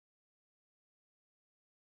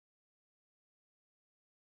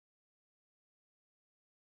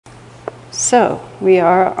So, we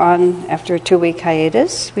are on, after a 2-week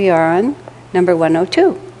hiatus, we are on number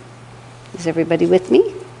 102. Is everybody with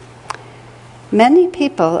me? Many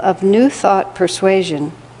people of New Thought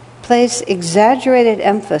persuasion place exaggerated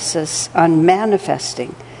emphasis on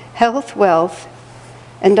manifesting health, wealth,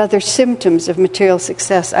 and other symptoms of material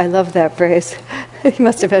success. I love that phrase. He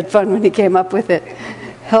must have had fun when he came up with it.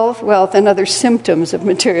 Health, wealth, and other symptoms of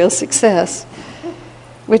material success,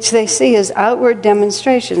 which they see as outward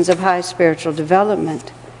demonstrations of high spiritual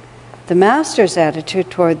development. The Master's attitude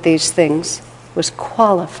toward these things was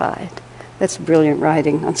qualified. That's brilliant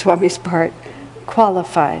writing on Swami's part.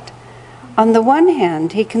 Qualified. On the one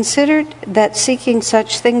hand, he considered that seeking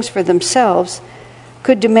such things for themselves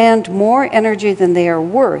could demand more energy than they are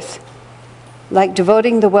worth, like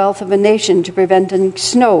devoting the wealth of a nation to preventing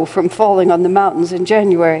snow from falling on the mountains in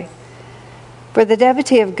January. For the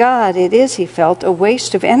devotee of God, it is, he felt, a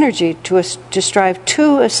waste of energy to strive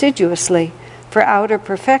too assiduously for outer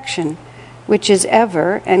perfection, which is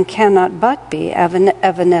ever and cannot but be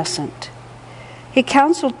evanescent. He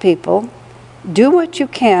counseled people, do what you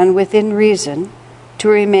can within reason to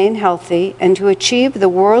remain healthy and to achieve the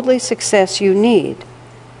worldly success you need.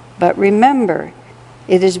 But remember,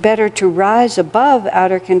 it is better to rise above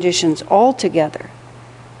outer conditions altogether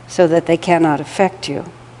so that they cannot affect you.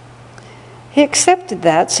 He accepted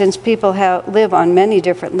that since people live on many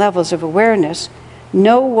different levels of awareness,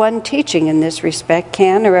 no one teaching in this respect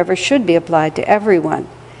can or ever should be applied to everyone.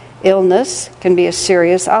 Illness can be a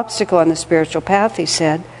serious obstacle on the spiritual path, he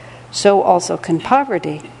said. So also can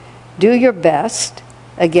poverty. Do your best,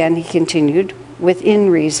 again he continued, within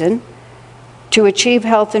reason, to achieve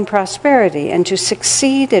health and prosperity and to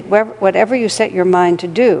succeed at whatever you set your mind to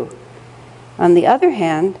do. On the other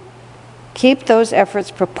hand, keep those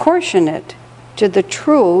efforts proportionate to the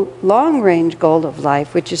true long-range goal of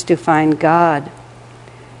life, which is to find God.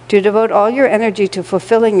 To devote all your energy to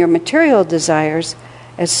fulfilling your material desires,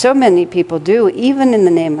 as so many people do, even in the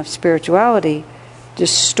name of spirituality,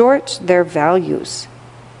 distorts their values,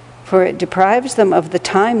 for it deprives them of the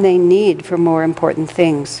time they need for more important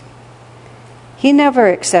things. He never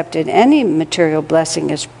accepted any material blessing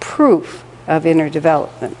as proof of inner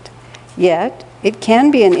development, yet it can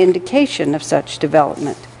be an indication of such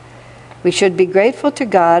development. We should be grateful to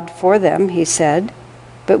God for them, he said,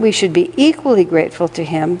 but we should be equally grateful to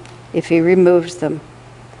him if he removes them.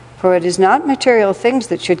 For it is not material things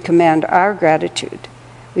that should command our gratitude.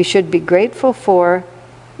 We should be grateful for,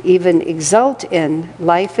 even exult in,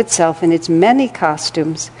 life itself in its many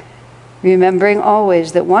costumes, remembering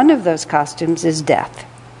always that one of those costumes is death.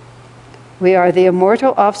 We are the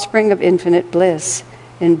immortal offspring of infinite bliss.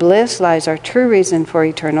 In bliss lies our true reason for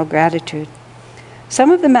eternal gratitude. Some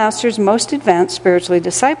of the Master's most advanced spiritual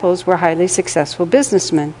disciples were highly successful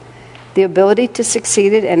businessmen. The ability to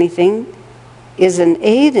succeed at anything is an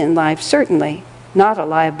aid in life, certainly, not a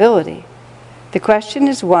liability. The question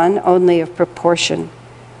is one only of proportion.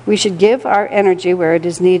 We should give our energy where it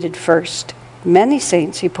is needed first. Many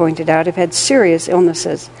saints, he pointed out, have had serious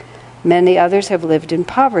illnesses. Many others have lived in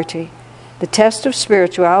poverty. The test of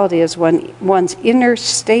spirituality is one's inner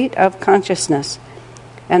state of consciousness,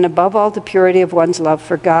 and above all, the purity of one's love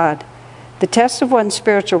for God. The test of one's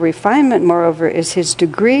spiritual refinement, moreover, is his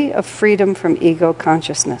degree of freedom from ego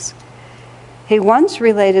consciousness. He once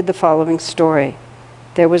related the following story.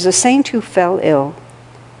 There was a saint who fell ill.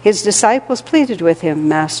 His disciples pleaded with him,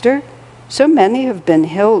 Master, so many have been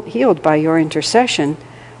healed by your intercession.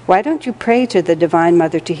 Why don't you pray to the Divine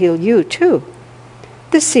Mother to heal you too?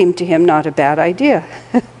 This seemed to him not a bad idea.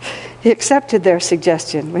 He accepted their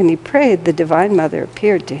suggestion. When he prayed, the Divine Mother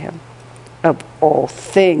appeared to him. Of all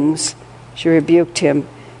things, she rebuked him,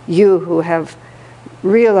 you who have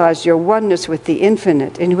realized your oneness with the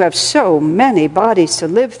infinite and who have so many bodies to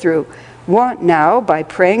live through, want now, by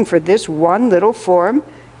praying for this one little form,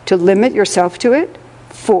 to limit yourself to it?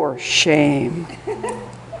 For shame.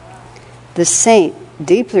 The saint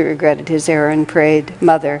deeply regretted his error and prayed,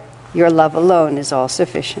 Mother, your love alone is all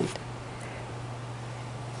sufficient.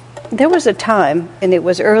 There was a time, and it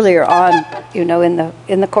was earlier on,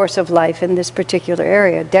 in the course of life in this particular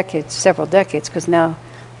area, several decades, because now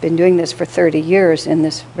I've been doing this for 30 years in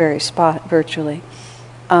this very spot, virtually,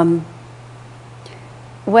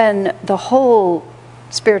 when the whole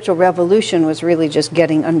spiritual revolution was really just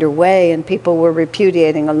getting underway, and people were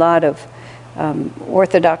repudiating a lot of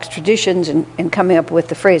orthodox traditions and coming up with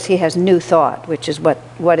the phrase, he has new thought, which is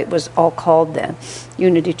what it was all called then,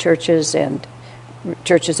 unity churches and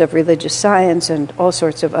churches of religious science and all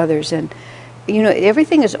sorts of others. And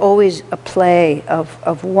everything is always a play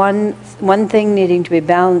of one thing needing to be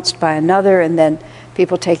balanced by another, and then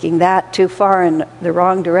people taking that too far in the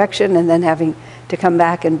wrong direction and then having to come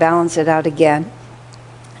back and balance it out again.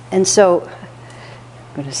 And so,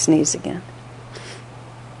 I'm going to sneeze again.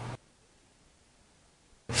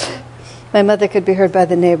 My mother could be heard by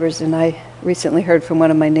the neighbors, and I recently heard from one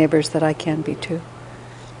of my neighbors that I can be too.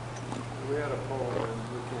 We had a poll and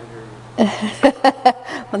we can't hear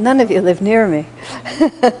you. Well, none of you live near me.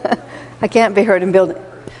 I can't be heard in building.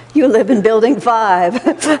 You live in building 5.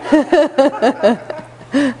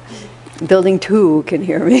 Building 2 can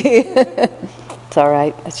hear me. It's all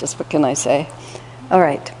right. That's just, what can I say? All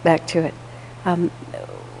right, back to it.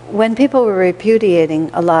 When people were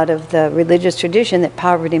repudiating a lot of the religious tradition that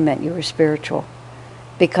poverty meant you were spiritual,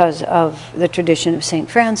 because of the tradition of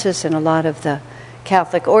St. Francis and a lot of the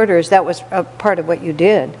Catholic orders, that was a part of what you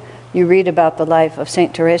did. You read about the life of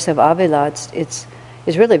St. Teresa of Avila. It's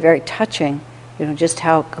really very touching, just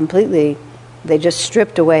how completely they just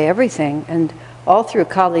stripped away everything. And all through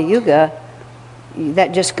Kali Yuga,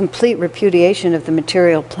 that just complete repudiation of the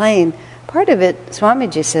material plane, part of it,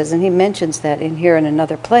 Swamiji says, and he mentions that in here in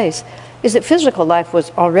another place, is that physical life was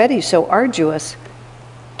already so arduous.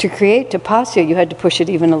 To create tapasya, you had to push it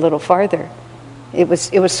even a little farther. It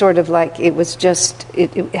was sort of like, it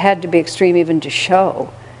had to be extreme even to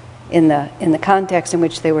show in the context in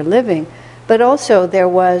which they were living. But also there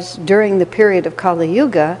was, during the period of Kali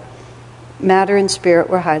Yuga, matter and spirit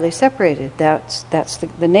were highly separated. That's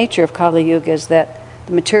the nature of Kali Yuga, is that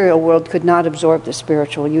the material world could not absorb the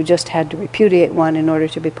spiritual. You just had to repudiate one in order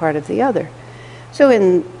to be part of the other. So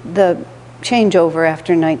in the changeover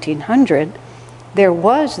after 1900, there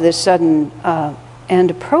was this sudden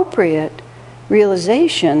and appropriate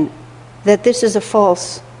realization that this is a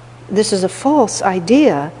false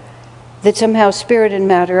idea, that somehow spirit and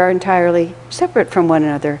matter are entirely separate from one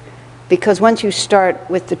another. Because once you start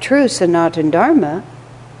with the true Sanatana Dharma,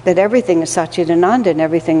 that everything is Satchidananda and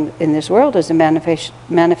everything in this world is a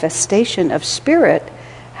manifestation of spirit,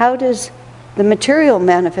 how does the material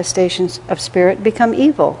manifestations of spirit become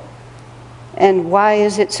evil? And why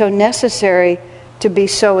is it so necessary to be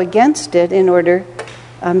so against it in order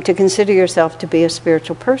to consider yourself to be a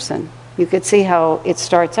spiritual person? You could see how it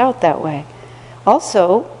starts out that way.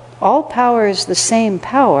 Also, all power is the same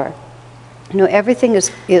power. Everything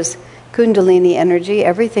is Kundalini energy.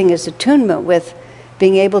 Everything is attunement with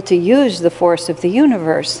being able to use the force of the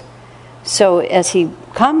universe. So as he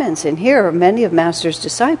comments in here, many of Master's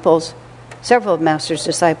disciples, several of Master's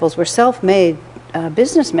disciples were self-made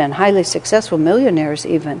businessmen, highly successful millionaires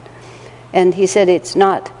even. And he said it's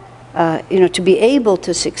not, to be able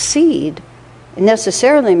to succeed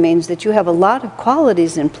necessarily means that you have a lot of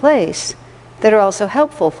qualities in place that are also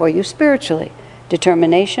helpful for you spiritually.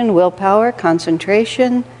 Determination, willpower,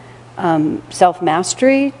 concentration,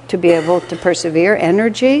 self-mastery, to be able to persevere,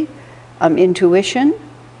 energy, intuition.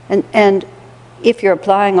 And if you're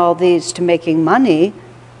applying all these to making money,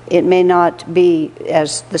 it may not be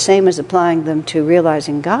as the same as applying them to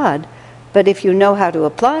realizing God, but if you know how to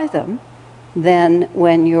apply them, then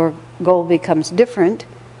when your goal becomes different,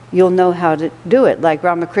 you'll know how to do it. Like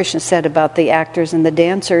Ramakrishna said about the actors and the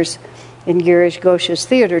dancers in Girish Ghosh's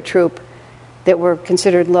theater troupe that were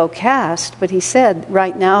considered low caste, but he said,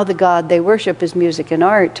 right now the God they worship is music and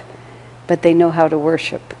art, but they know how to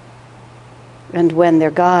worship. And when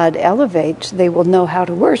their God elevates, they will know how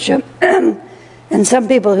to worship. And some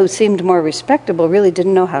people who seemed more respectable really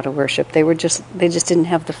didn't know how to worship. They just didn't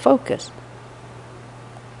have the focus.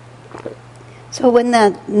 So when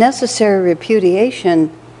that necessary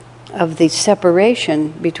repudiation of the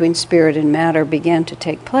separation between spirit and matter began to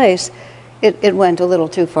take place, it went a little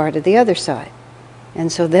too far to the other side.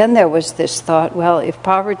 And so then there was this thought, well, if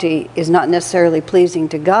poverty is not necessarily pleasing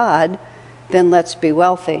to God, then let's be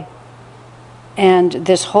wealthy. And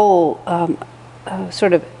this whole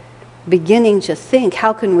sort of beginning to think,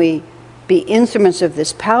 how can we be instruments of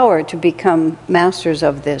this power to become masters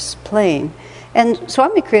of this plane? And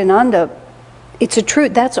Swami Kriyananda,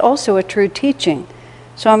 that's also a true teaching.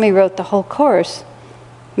 Swami wrote the whole course,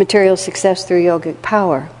 Material Success Through Yogic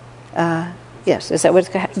Power. Yes, is that what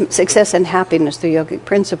it's, Success and Happiness Through Yogic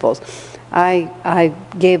Principles. I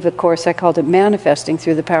gave a course, I called it Manifesting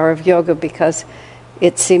Through the Power of Yoga, because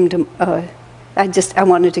it seemed, I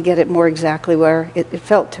wanted to get it more exactly where it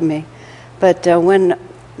felt to me. But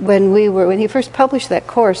when he first published that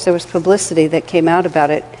course, there was publicity that came out about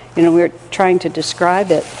it. We were trying to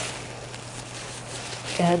describe it.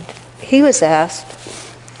 And he was asked,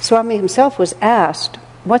 Swami himself was asked,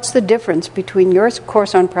 what's the difference between your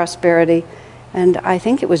course on prosperity and I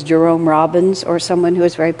think it was Jerome Robbins or someone who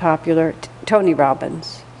was very popular, Tony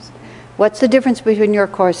Robbins. What's the difference between your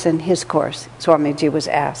course and his course? Swamiji was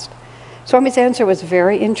asked. Swami's answer was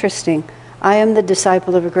very interesting. I am the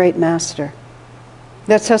disciple of a great master.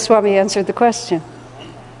 That's how Swami answered the question.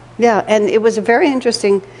 Yeah, and it was a very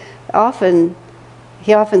interesting, he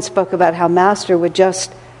often spoke about how master would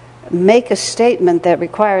just make a statement that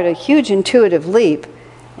required a huge intuitive leap,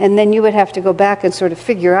 and then you would have to go back and sort of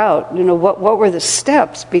figure out, what were the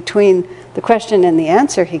steps between the question and the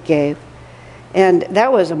answer he gave. And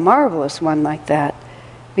that was a marvelous one like that,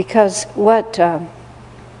 because what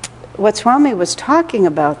Swami was talking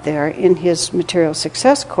about there in his Material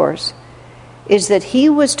Success course is that he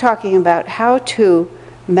was talking about how to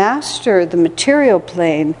master the material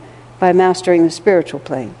plane by mastering the spiritual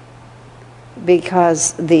plane,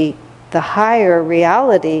 because the higher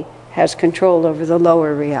reality has control over the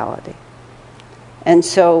lower reality. And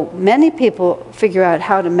so many people figure out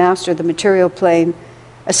how to master the material plane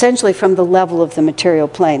essentially from the level of the material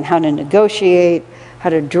plane, how to negotiate, how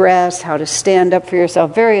to dress, how to stand up for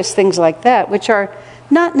yourself, various things like that, which are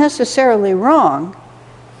not necessarily wrong,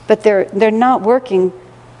 but they're not working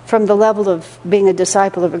from the level of being a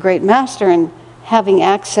disciple of a great master and having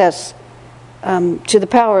access to the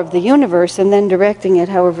power of the universe and then directing it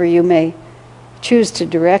however you may choose to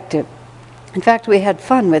direct it. In fact, we had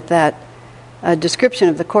fun with that description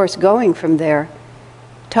of the course going from there,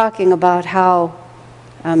 talking about how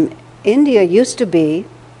India used to be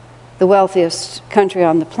the wealthiest country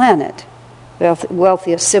on the planet, the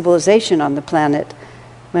wealthiest civilization on the planet.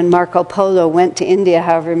 When Marco Polo went to India,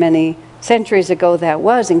 however many centuries ago that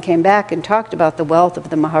was, and came back and talked about the wealth of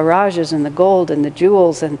the Maharajas and the gold and the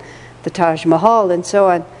jewels and the Taj Mahal and so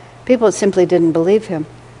on, people simply didn't believe him.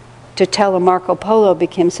 To tell a Marco Polo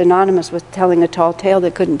became synonymous with telling a tall tale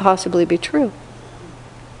that couldn't possibly be true.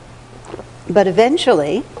 But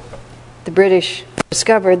eventually, the British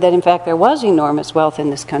discovered that in fact there was enormous wealth in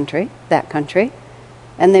this country, that country,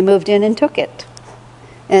 and they moved in and took it.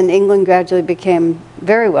 And England gradually became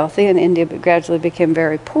very wealthy, and India gradually became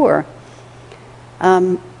very poor.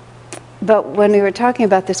 But when we were talking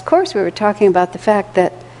about this course, we were talking about the fact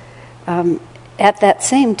that at that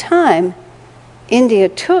same time, India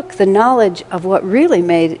took the knowledge of what really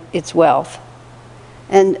made its wealth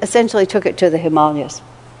and essentially took it to the Himalayas,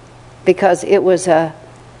 because it was a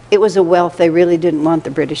wealth they really didn't want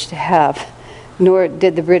the British to have, nor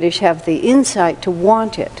did the British have the insight to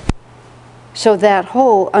want it. So that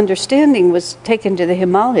whole understanding was taken to the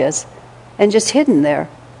Himalayas and just hidden there,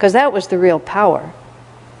 because that was the real power.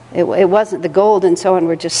 It wasn't the gold and so on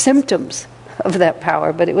were just symptoms of that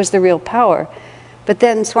power, but it was the real power. But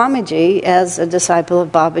then Swamiji, as a disciple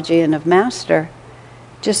of Babaji and of Master,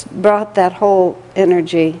 just brought that whole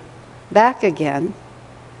energy back again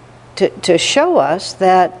to show us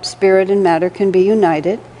that spirit and matter can be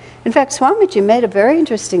united. In fact, Swamiji made a very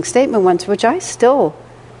interesting statement once, which I still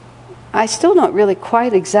don't really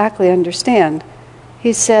quite exactly understand.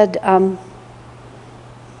 He said,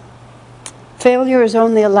 failure is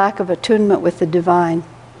only a lack of attunement with the divine.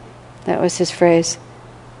 That was his phrase.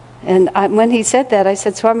 And when he said that, I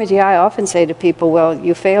said, Swamiji, I often say to people, well,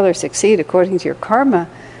 you fail or succeed according to your karma,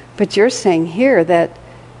 but you're saying here that,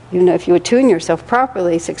 if you attune yourself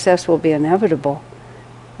properly, success will be inevitable.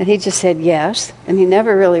 And he just said yes, and he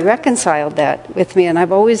never really reconciled that with me, and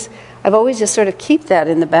I've always just sort of keep that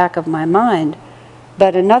in the back of my mind.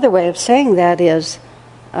 But another way of saying that is,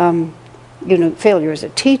 failure is a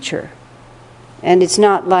teacher. And it's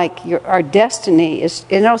not like our destiny is,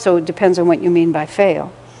 it also depends on what you mean by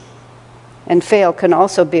fail. And fail can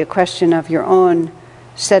also be a question of your own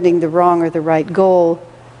setting the wrong or the right goal,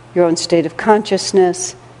 your own state of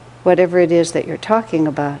consciousness, whatever it is that you're talking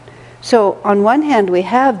about. So on one hand, we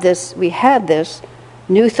had this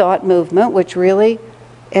new thought movement, which really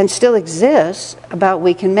and still exists, about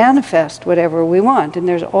we can manifest whatever we want. And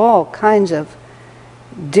there's all kinds of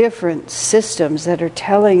different systems that are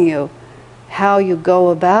telling you how you go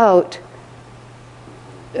about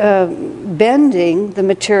bending the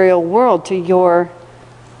material world to your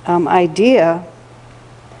idea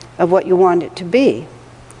of what you want it to be.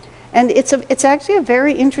 And it's actually a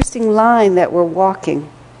very interesting line that we're walking,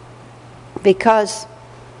 because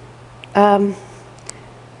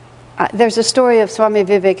there's a story of Swami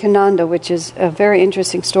Vivekananda, which is a very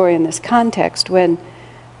interesting story in this context, when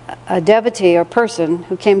a devotee or person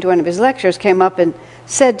who came to one of his lectures came up and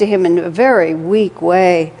said to him in a very weak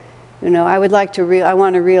way, I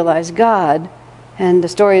want to realize God. And the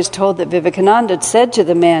story is told that Vivekananda said to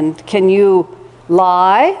the man, can you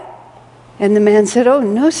lie? And the man said, oh,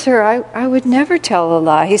 no, sir, I would never tell a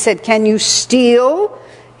lie. He said, can you steal?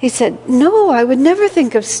 He said, no, I would never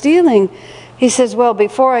think of stealing. he says, well,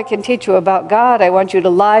 before I can teach you about God, I want you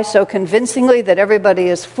to lie so convincingly that everybody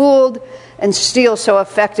is fooled and steal so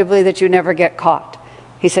effectively that you never get caught.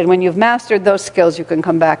 He said, when you've mastered those skills, you can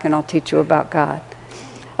come back and I'll teach you about God.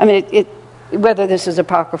 I mean, whether this is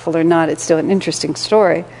apocryphal or not, it's still an interesting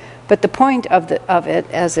story. But the point of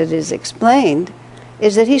it, as it is explained,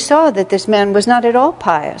 is that he saw that this man was not at all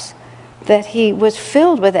pious, that he was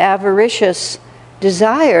filled with avaricious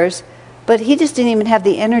desires, but he just didn't even have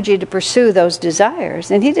the energy to pursue those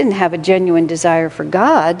desires. And he didn't have a genuine desire for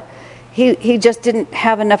God. He just didn't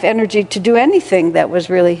have enough energy to do anything that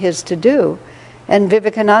was really his to do. And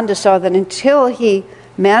Vivekananda saw that until he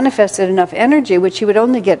manifested enough energy, which he would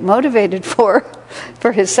only get motivated for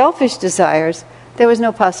his selfish desires, there was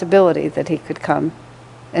no possibility that he could come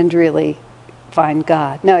and really find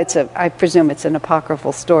God. Now, I presume it's an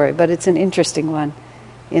apocryphal story, but it's an interesting one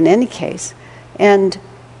in any case. And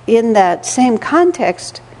in that same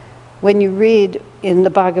context, when you read in the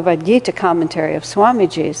Bhagavad Gita commentary of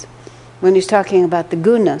Swamiji's, when he's talking about the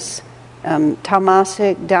gunas,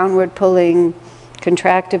 tamasic, downward pulling,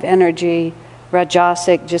 contractive energy,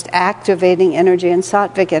 rajasic, just activating energy, and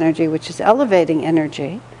sattvic energy, which is elevating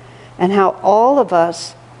energy, and how all of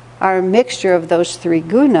us are a mixture of those three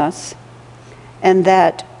gunas, and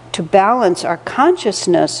that to balance our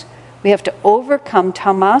consciousness, we have to overcome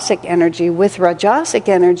tamasic energy with rajasic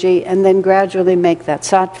energy and then gradually make that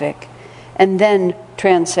sattvic, and then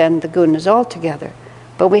transcend the gunas altogether.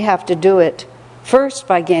 But we have to do it first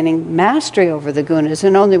by gaining mastery over the gunas,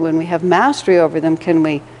 and only when we have mastery over them can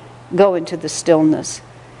we go into the stillness.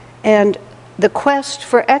 And the quest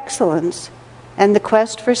for excellence and the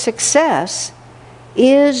quest for success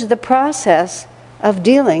is the process of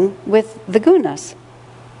dealing with the gunas.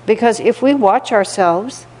 Because if we watch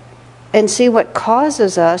ourselves and see what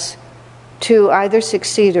causes us to either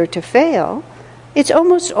succeed or to fail, it's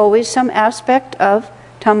almost always some aspect of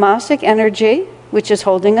tamasic energy, which is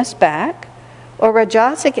holding us back, or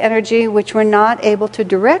rajasic energy, which we're not able to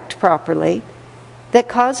direct properly, that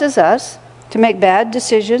causes us to make bad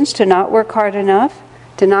decisions, to not work hard enough,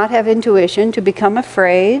 to not have intuition, to become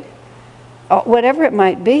afraid, whatever it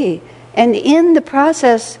might be. And in the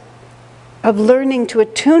process of learning to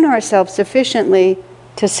attune ourselves sufficiently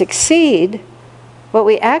to succeed, what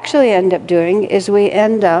we actually end up doing is we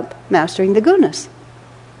end up mastering the gunas.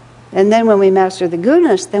 And then when we master the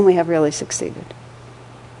gunas, then we have really succeeded.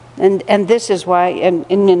 And this is why,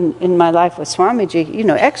 in my life with Swamiji,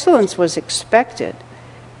 excellence was expected.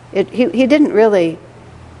 He didn't really,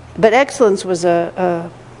 but excellence was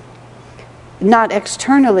not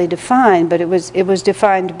externally defined, but it was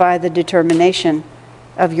defined by the determination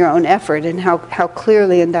of your own effort and how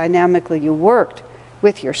clearly and dynamically you worked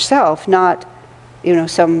with yourself, not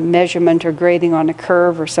some measurement or grading on a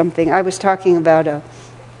curve or something. I was talking about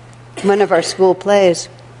one of our school plays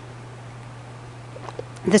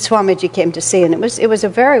that Swamiji came to see, and it was a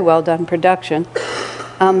very well done production.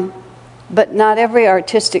 But not every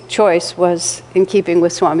artistic choice was in keeping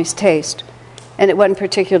with Swami's taste. And at one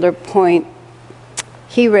particular point,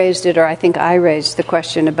 he raised it, or I think I raised the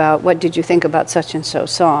question about, what did you think about such and so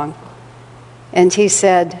song? And he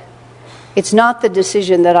said, it's not the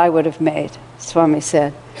decision that I would have made, Swami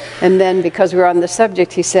said. And then, because we were on the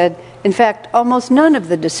subject, he said, in fact, almost none of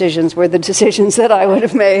the decisions were the decisions that I would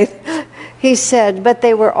have made. He said, but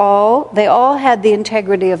they all had the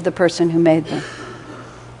integrity of the person who made them.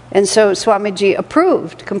 And so Swamiji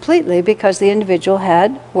approved completely because the individual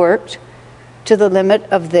had worked to the limit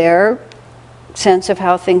of their sense of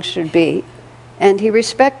how things should be. And he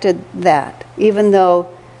respected that, even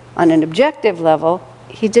though on an objective level,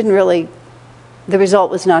 the result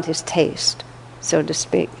was not his taste, so to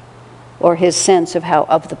speak, or his sense of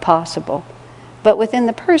the possible. But within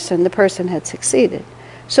the person had succeeded.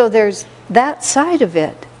 So there's that side of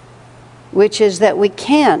it, which is that we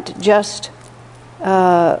can't just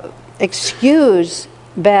excuse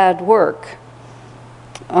bad work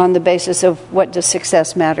on the basis of what does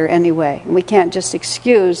success matter anyway. We can't just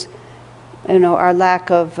excuse our lack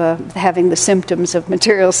of having the symptoms of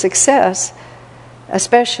material success,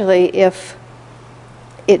 especially if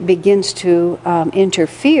it begins to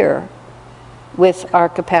interfere with our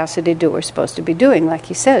capacity to do what we're supposed to be doing. Like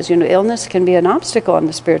he says, illness can be an obstacle on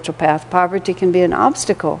the spiritual path. Poverty can be an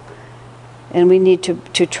obstacle. And we need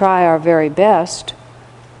to try our very best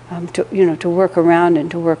to work around and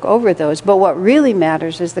to work over those. But what really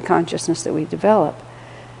matters is the consciousness that we develop.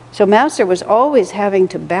 So Master was always having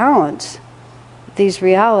to balance these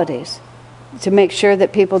realities to make sure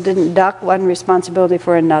that people didn't duck one responsibility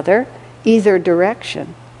for another, either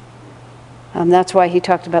direction. That's why he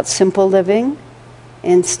talked about simple living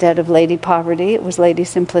instead of lady poverty. It was lady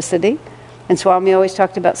simplicity. And Swami always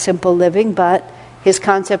talked about simple living, but his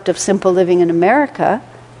concept of simple living in America,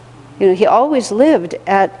 he always lived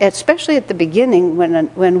especially at the beginning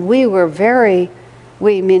when we were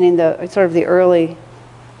we meaning the sort of the early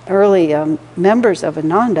members of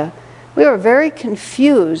Ananda, we were very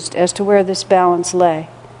confused as to where this balance lay.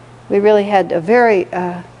 We really had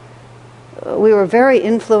we were very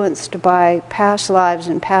influenced by past lives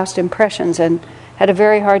and past impressions, and had a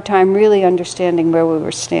very hard time really understanding where we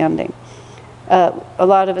were standing. A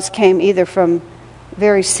lot of us came either from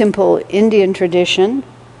very simple Indian tradition,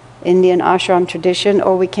 Indian ashram tradition,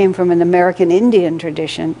 or we came from an American Indian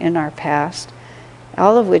tradition in our past,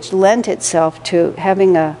 all of which lent itself to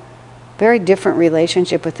having a very different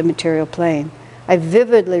relationship with the material plane. I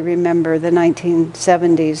vividly remember the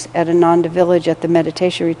 1970s at Ananda Village at the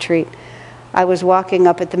meditation retreat. I was walking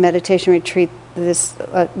up at the meditation retreat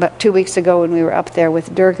about 2 weeks ago when we were up there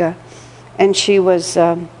with Durga, and she was,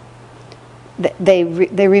 they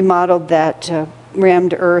remodeled that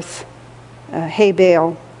rammed earth hay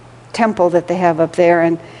bale temple that they have up there,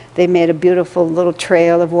 and they made a beautiful little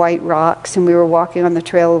trail of white rocks, and we were walking on the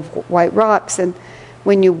trail of white rocks, and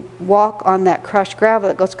when you walk on that crushed gravel,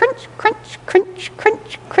 it goes crunch, crunch, crunch,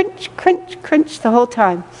 crunch, crunch, crunch, crunch the whole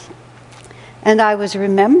time. And I was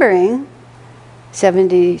remembering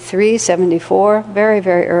 73, 74, very,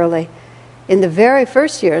 very early. In the very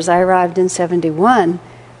first years, I arrived in 71,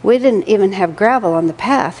 we didn't even have gravel on the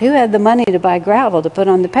path. Who had the money to buy gravel to put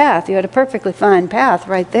on the path? You had a perfectly fine path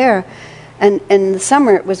right there. And in the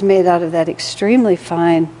summer, it was made out of that extremely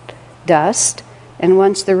fine dust. And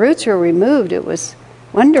once the roots were removed, it was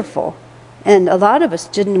wonderful. And a lot of us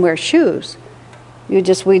didn't wear shoes. We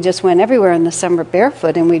just went everywhere in the summer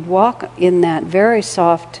barefoot, and we'd walk in that very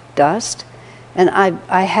soft dust. And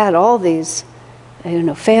I had all these,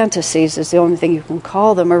 fantasies is the only thing you can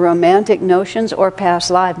call them, or romantic notions or past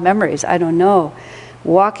life memories, I don't know.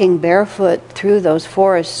 Walking barefoot through those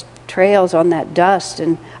forest trails on that dust,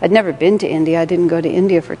 and I'd never been to India. I didn't go to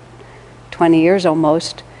India for 20 years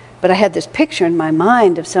almost. But I had this picture in my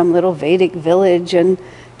mind of some little Vedic village and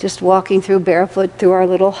just walking through barefoot through our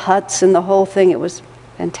little huts and the whole thing. It was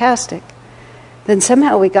fantastic. Then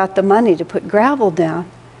somehow we got the money to put gravel down.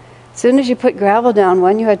 As soon as you put gravel down,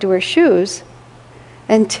 one, you had to wear shoes.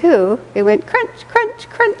 And two, it went crunch, crunch,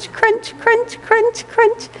 crunch, crunch, crunch, crunch,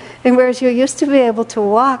 crunch. And whereas you used to be able to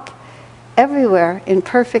walk everywhere in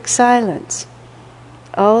perfect silence,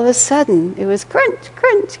 all of a sudden it was crunch,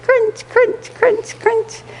 crunch, crunch, crunch, crunch,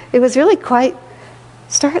 crunch. It was really quite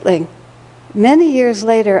startling. Many years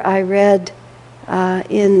later, I read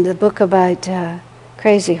in the book about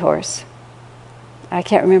Crazy Horse. I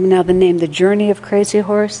can't remember now the name, The Journey of Crazy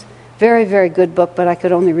Horse. Very, very good book, but I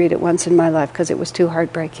could only read it once in my life because it was too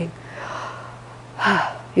heartbreaking.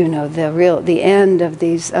 The end of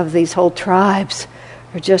these whole tribes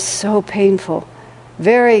are just so painful.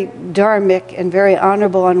 Very dharmic and very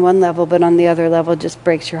honorable on one level, but on the other level just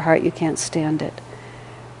breaks your heart. You can't stand it.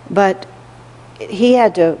 But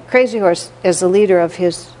Crazy Horse, as the leader of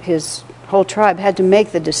his whole tribe, had to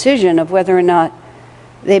make the decision of whether or not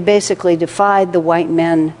they basically defied the white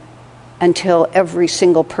men until every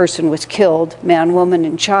single person was killed, man, woman,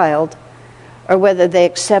 and child, or whether they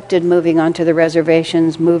accepted moving onto the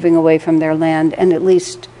reservations, moving away from their land, and at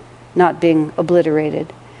least not being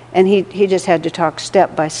obliterated. And he just had to talk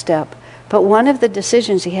step by step. But one of the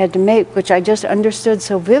decisions he had to make, which I just understood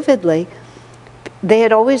so vividly, they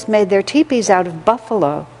had always made their teepees out of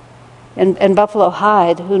buffalo. And buffalo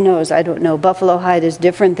hide, who knows, I don't know. Buffalo hide is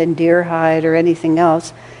different than deer hide or anything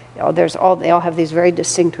else. They all have these very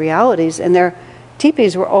distinct realities, and their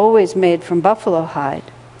teepees were always made from buffalo hide.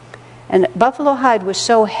 And buffalo hide was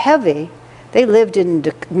so heavy, they lived in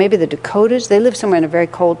maybe the Dakotas, they lived somewhere in a very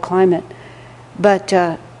cold climate. But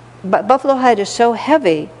buffalo hide is so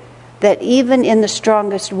heavy that even in the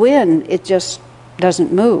strongest wind, it just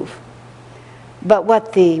doesn't move. But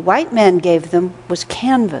what the white men gave them was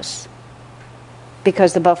canvas,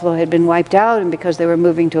 because the buffalo had been wiped out and because they were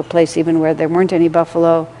moving to a place even where there weren't any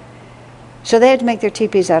buffalo. So they had to make their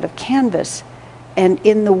teepees out of canvas. And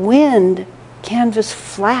in the wind, canvas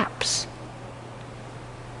flaps.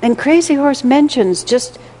 And Crazy Horse mentions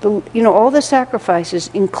just all the sacrifices,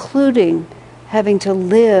 including having to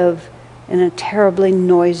live in a terribly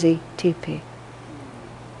noisy teepee.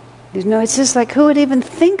 It's just like, who would even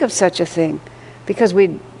think of such a thing? Because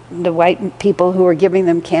the white people who were giving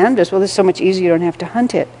them canvas, well, it's so much easier, you don't have to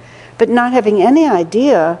hunt it. But not having any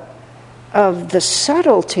idea of the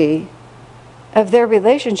subtlety of their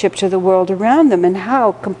relationship to the world around them and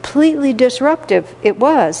how completely disruptive it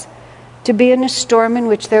was to be in a storm in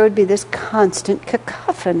which there would be this constant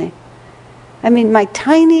cacophony. I mean, my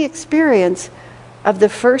tiny experience of the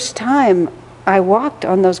first time I walked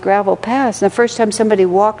on those gravel paths, and the first time somebody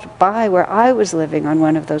walked by where I was living on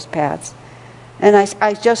one of those paths. And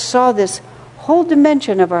I just saw this whole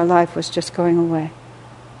dimension of our life was just going away.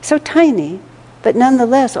 So tiny, but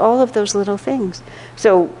nonetheless, all of those little things.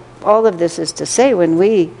 So all of this is to say, when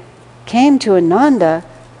we came to Ananda,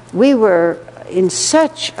 we were in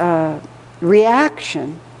such a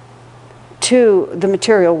reaction to the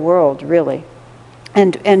material world, really.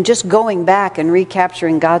 And just going back and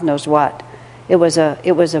recapturing God knows what. It was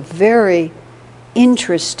a very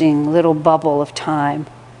interesting little bubble of time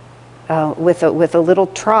with a little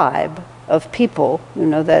tribe of people,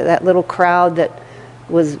 that little crowd that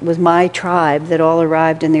was my tribe that all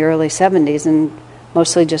arrived in the early 70s and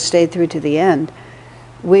mostly just stayed through to the end.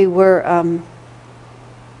 We were,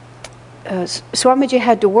 Swamiji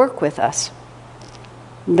had to work with us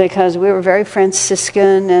because we were very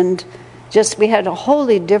Franciscan and just we had a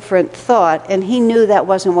wholly different thought, and he knew that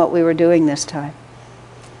wasn't what we were doing this time.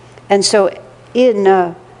 And so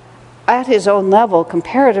at his own level,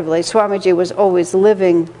 comparatively, Swamiji was always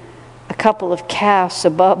living a couple of castes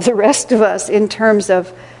above the rest of us in terms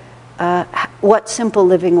of what simple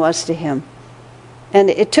living was to him. And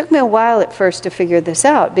it took me a while at first to figure this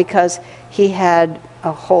out, because he had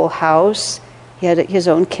a whole house, he had his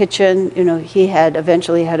own kitchen, he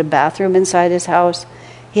eventually had a bathroom inside his house,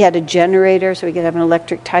 he had a generator so he could have an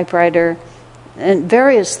electric typewriter, and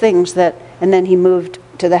various things and then he moved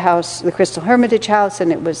to the house, the Crystal Hermitage house,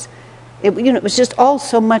 and it was just all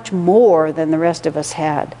so much more than the rest of us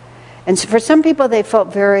had. And so for some people, they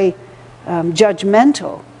felt very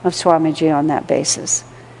judgmental of Swamiji on that basis.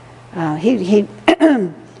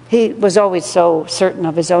 He was always so certain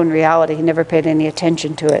of his own reality, he never paid any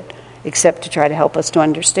attention to it, except to try to help us to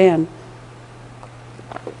understand.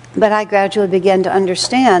 But I gradually began to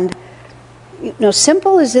understand,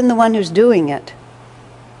 simple is in the one who's doing it.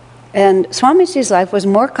 And Swamiji's life was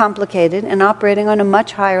more complicated and operating on a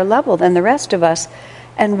much higher level than the rest of us.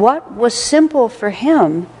 And what was simple for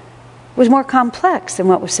him was more complex than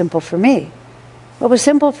what was simple for me. What was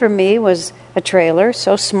simple for me was a trailer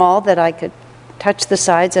so small that I could touch the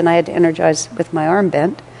sides and I had to energize with my arm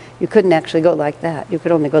bent. You couldn't actually go like that. You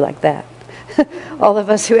could only go like that. All of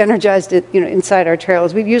us who energized it, inside our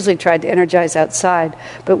trailers, we usually tried to energize outside,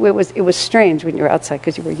 but it was strange when you were outside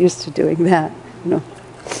because you were used to doing that.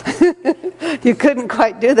 You couldn't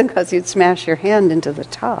quite do them because you'd smash your hand into the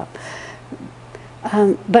top.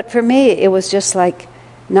 But for me, it was just like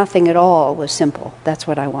nothing at all was simple. That's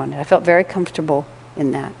what I wanted. I felt very comfortable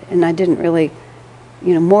in that, and I didn't really,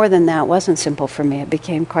 more than that wasn't simple for me. It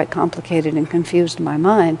became quite complicated and confused my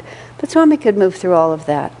mind. But Swami could move through all of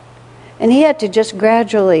that. And he had to just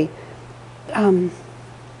gradually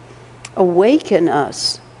awaken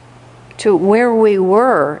us to where we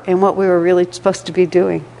were and what we were really supposed to be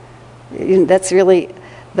doing. That's really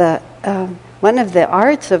one of the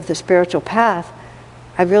arts of the spiritual path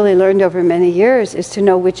I've really learned over many years is to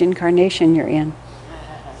know which incarnation you're in.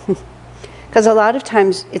 Because a lot of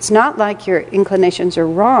times it's not like your inclinations are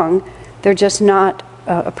wrong, they're just not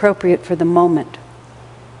appropriate for the moment.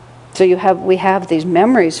 So we have these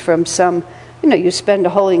memories from some, you spend a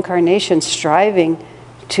whole incarnation striving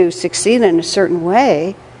to succeed in a certain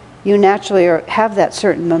way, you naturally have that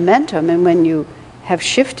certain momentum, and when you have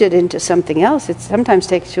shifted into something else, it sometimes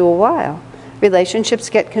takes you a while. Relationships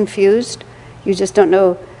get confused. You just don't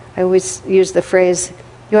know. I always use the phrase,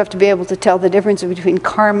 you have to be able to tell the difference between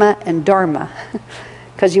karma and dharma.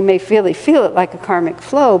 Because you may feel it like a karmic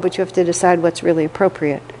flow, but you have to decide what's really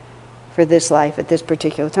appropriate for this life at this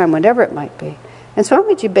particular time, whatever it might be. And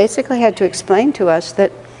Swamiji basically had to explain to us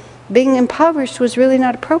that being impoverished was really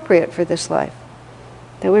not appropriate for this life,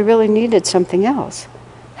 that we really needed something else.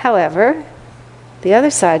 However, the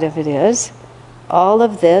other side of it is all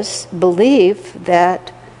of this belief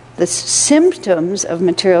that the symptoms of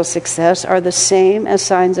material success are the same as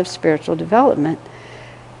signs of spiritual development,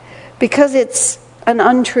 because it's an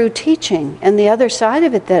untrue teaching. And the other side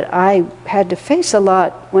of it that I had to face a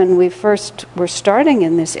lot when we first were starting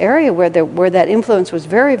in this area where that influence was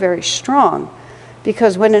very, very strong.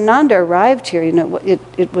 Because when Ananda arrived here,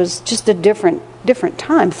 it was just a different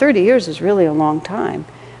time. 30 years is really a long time,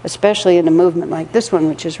 especially in a movement like this one,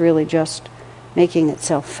 which is really just making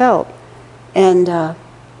itself felt. And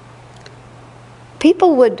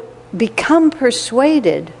people would become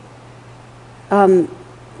persuaded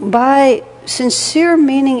by sincere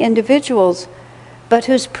meaning individuals, but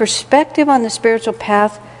whose perspective on the spiritual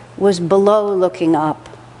path was below looking up.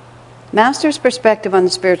 Master's perspective on the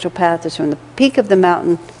spiritual path is from the peak of the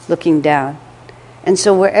mountain looking down. And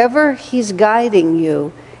so wherever he's guiding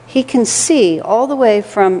you, he can see all the way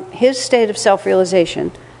from his state of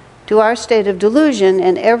self-realization to our state of delusion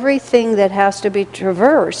and everything that has to be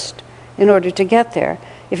traversed in order to get there.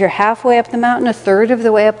 If you're halfway up the mountain, a third of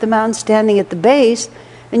the way up the mountain, standing at the base,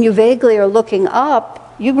 and you vaguely are looking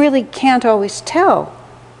up, you really can't always tell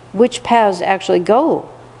which paths actually go.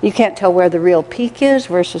 You can't tell where the real peak is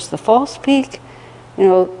versus the false peak. You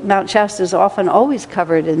know, Mount Shasta is often always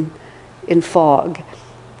covered in fog.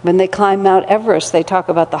 When they climb Mount Everest, they talk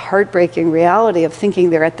about the heartbreaking reality of thinking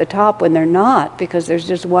they're at the top when they're not, because there's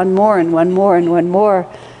just one more and one more and one more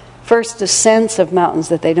first ascents of mountains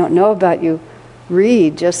that they don't know about. You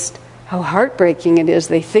read just how heartbreaking it is.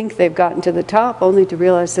 They think they've gotten to the top only to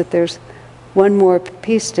realize that there's one more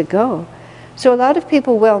piece to go. So a lot of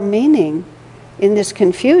people, well-meaning, in this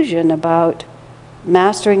confusion about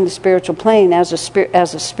mastering the spiritual plane as a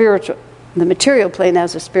spiritual, the material plane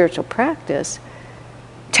as a spiritual practice,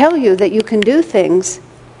 tell you that you can do things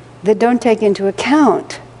that don't take into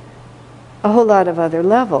account a whole lot of other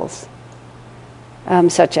levels,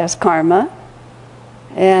 such as karma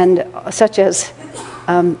and such as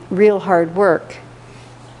real hard work.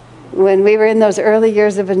 When we were in those early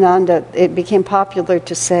years of Ananda, it became popular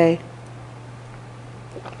to say,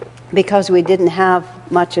 because we didn't have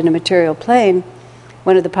much in a material plane,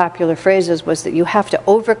 one of the popular phrases was that you have to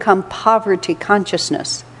overcome poverty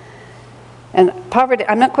consciousness. And poverty,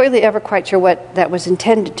 I'm not really ever quite sure what that was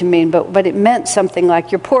intended to mean, but it meant something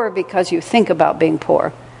like you're poor because you think about being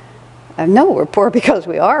poor. No, we're poor because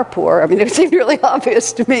we are poor. I mean, it seemed really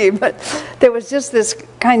obvious to me, but there was just this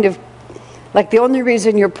kind of, like the only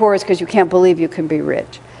reason you're poor is because you can't believe you can be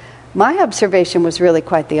rich. My observation was really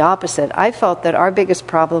quite the opposite. I felt that our biggest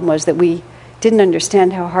problem was that we didn't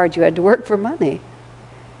understand how hard you had to work for money.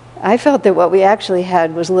 I felt that what we actually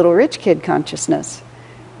had was little rich kid consciousness,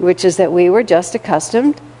 which is that we were just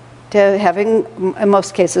accustomed to having, in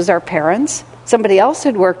most cases, our parents. Somebody else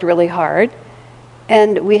had worked really hard,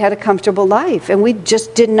 and we had a comfortable life. And we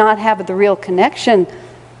just did not have the real connection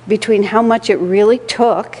between how much it really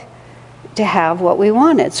took to have what we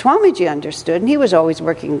wanted. Swamiji understood, and he was always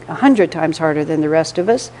working 100 times harder than the rest of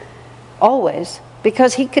us, always,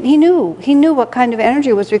 because he knew what kind of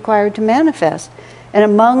energy was required to manifest. And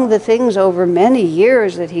among the things over many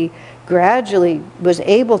years that he gradually was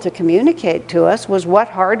able to communicate to us was what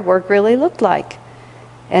hard work really looked like,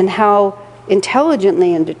 and how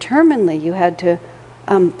intelligently and determinedly you had to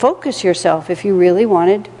focus yourself if you really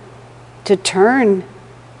wanted to turn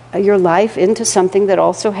your life into something that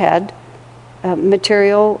also had a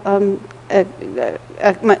material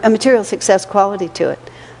success quality to it.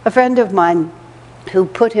 A friend of mine who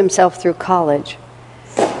put himself through college,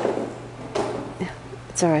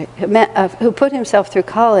 who put himself through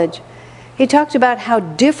college, he talked about how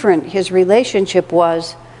different his relationship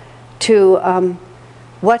was to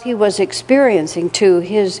what he was experiencing, to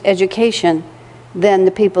his education, than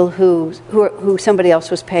the people who somebody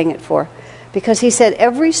else was paying it for. Because he said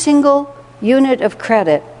every single unit of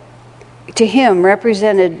credit to him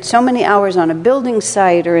represented so many hours on a building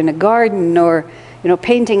site or in a garden or,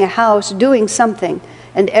 painting a house, doing something.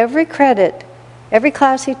 And every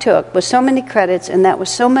class he took was so many credits, and that was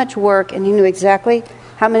so much work, and he knew exactly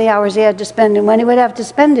how many hours he had to spend and when he would have to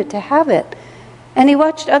spend it to have it. And he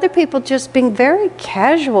watched other people just being very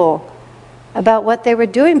casual about what they were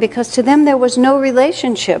doing, because to them there was no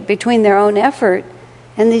relationship between their own effort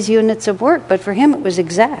and these units of work. But for him it was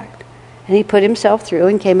exact. And he put himself through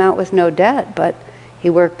and came out with no debt, but he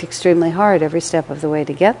worked extremely hard every step of the way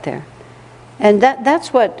to get there. And that's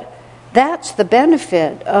the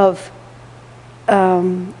benefit of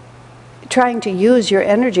trying to use your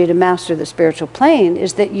energy to master the spiritual plane,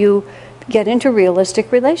 is that you get into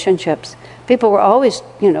realistic relationships. People were always,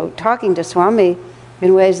 talking to Swami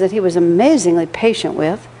in ways that he was amazingly patient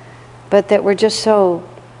with, but that were just so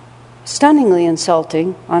stunningly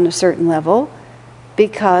insulting on a certain level,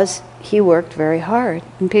 because he worked very hard.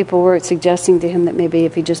 And people were suggesting to him that maybe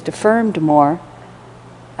if he just affirmed more,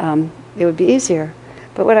 it would be easier.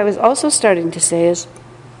 But what I was also starting to say is,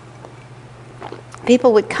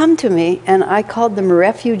 people would come to me, and I called them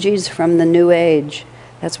refugees from the New Age.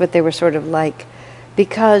 That's what they were sort of like,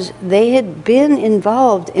 because they had been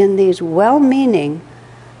involved in these well-meaning,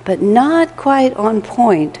 but not quite on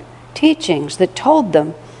point teachings that told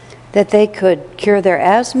them that they could cure their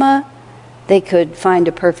asthma, they could find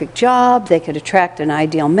a perfect job, they could attract an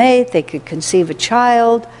ideal mate, they could conceive a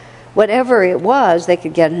child, whatever it was, they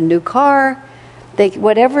could get a new car,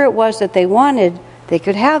 whatever it was that they wanted, they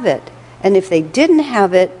could have it. And if they didn't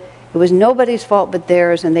have it, it was nobody's fault but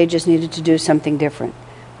theirs, and they just needed to do something different.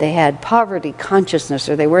 They had poverty consciousness,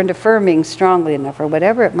 or they weren't affirming strongly enough, or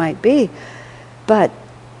whatever it might be. But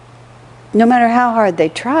no matter how hard they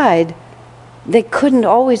tried, they couldn't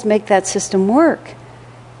always make that system work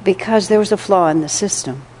because there was a flaw in the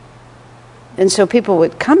system. And so people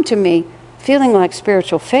would come to me feeling like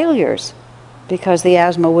spiritual failures because the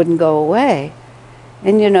asthma wouldn't go away.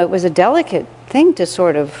 And it was a delicate thing to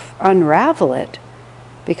sort of unravel it,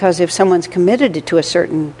 because if someone's committed to a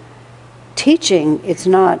certain teaching, it's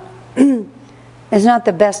not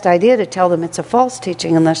the best idea to tell them it's a false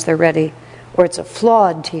teaching unless they're ready, or it's a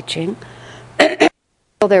flawed teaching.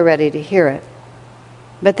 They're ready to hear it.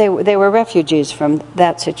 But they were refugees from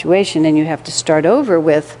that situation, and you have to start over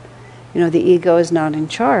with, the ego is not in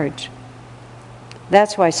charge.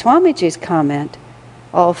 That's why Swamiji's comment,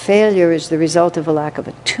 all failure is the result of a lack of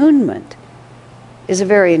attunement, is a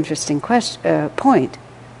very interesting point,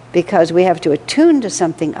 because we have to attune to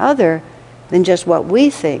something other than just what we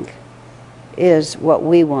think is what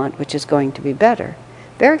we want, which is going to be better.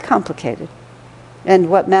 Very complicated. And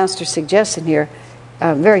what Master suggests in here,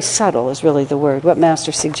 very subtle is really the word. What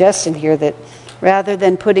Master suggests in here, that rather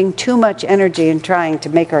than putting too much energy in trying to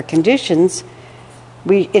make our conditions,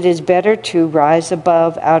 it is better to rise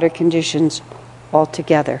above outer conditions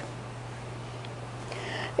altogether.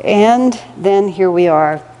 And then here we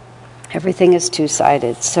are. Everything is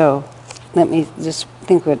two-sided. So let me just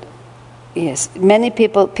think what... Yes, many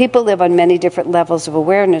people live on many different levels of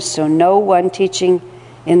awareness, so no one teaching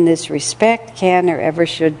in this respect can or ever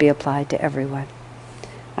should be applied to everyone.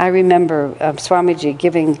 I remember Swamiji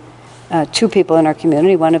giving two people in our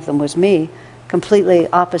community, one of them was me, completely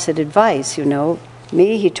opposite advice.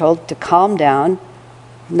 Me, he told to calm down,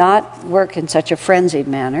 not work in such a frenzied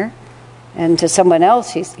manner. And to someone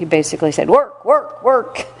else, he basically said, work, work,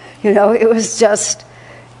 work. It was just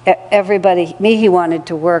everybody. Me, he wanted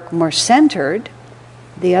to work more centered.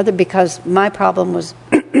 The other, because my problem was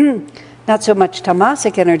not so much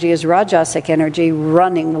tamasic energy as rajasic energy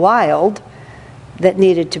running wild that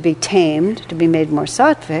needed to be tamed, to be made more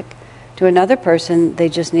sattvic. To another person, they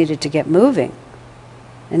just needed to get moving.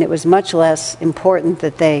 And it was much less important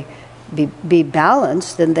that they be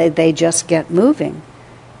balanced than they just get moving.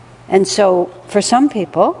 And so for some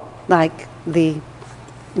people, like the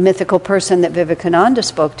mythical person that Vivekananda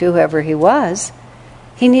spoke to, whoever he was,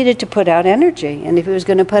 he needed to put out energy. And if he was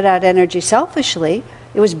going to put out energy selfishly,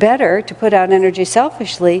 it was better to put out energy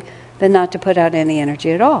selfishly than not to put out any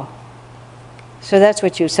energy at all. So that's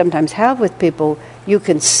what you sometimes have with people. You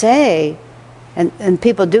can say, and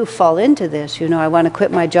people do fall into this, I want to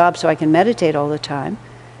quit my job so I can meditate all the time.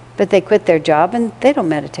 But they quit their job and they don't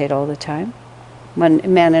meditate all the time.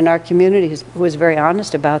 One man in our community who was very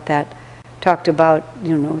honest about that talked about,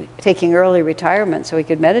 taking early retirement so he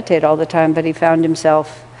could meditate all the time, but he found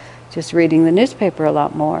himself just reading the newspaper a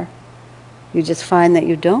lot more. You just find that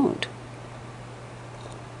you don't.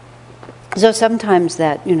 So sometimes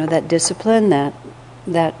that, that discipline,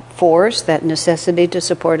 that force, that necessity to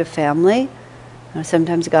support a family,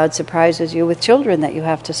 sometimes God surprises you with children that you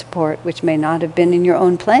have to support, which may not have been in your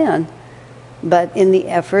own plan. But in the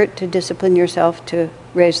effort to discipline yourself to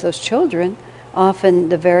raise those children, often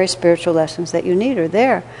the very spiritual lessons that you need are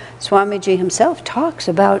there. Swamiji himself talks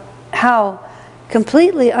about how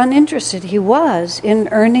completely uninterested he was in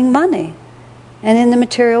earning money and in the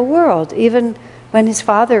material world, even when his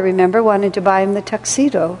father, remember, wanted to buy him the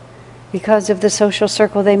tuxedo because of the social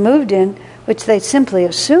circle they moved in, which they simply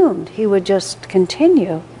assumed he would just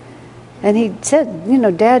continue. And he said,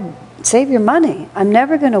 Dad, save your money. I'm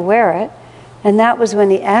never going to wear it. And that was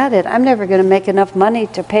when he added, I'm never going to make enough money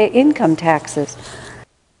to pay income taxes.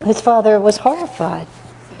 His father was horrified.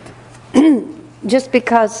 Just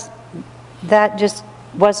because that just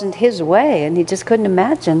wasn't his way, and he just couldn't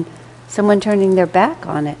imagine someone turning their back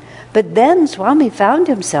on it. But then Swami found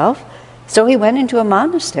himself, so he went into a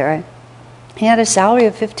monastery. He had a salary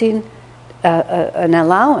of an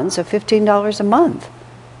allowance of $15 a month.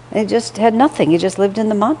 He just had nothing. He just lived in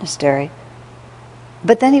the monastery.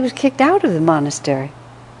 But then he was kicked out of the monastery,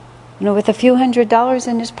 with a few $100s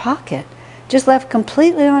in his pocket, just left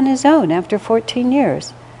completely on his own after 14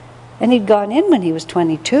 years. And he'd gone in when he was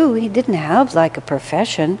 22. He didn't have like a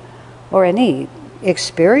profession or any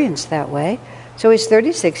experience that way. So he's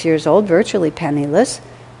 36 years old, virtually penniless,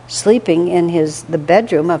 sleeping in the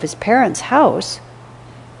bedroom of his parents' house.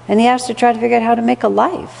 And he has to try to figure out how to make a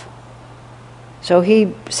life. So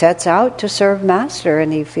he sets out to serve Master,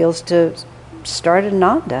 and he feels to start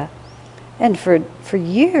Ananda. And for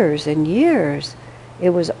years and years, it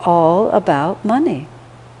was all about money.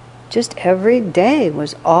 Just every day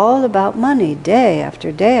was all about money, day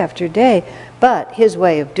after day after day. But his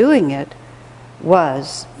way of doing it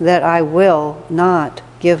was that I will not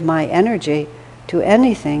give my energy to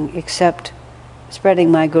anything except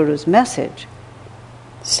spreading my Guru's message.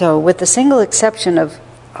 So with the single exception of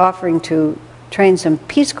offering to train some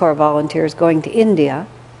Peace Corps volunteers going to India,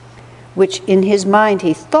 which in his mind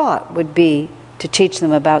he thought would be to teach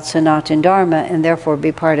them about Sanatana Dharma and therefore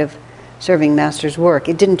be part of serving Master's work.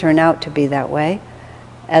 It didn't turn out to be that way,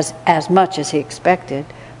 as much as he expected.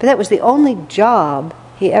 But that was the only job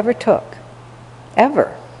he ever took.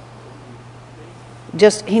 Ever.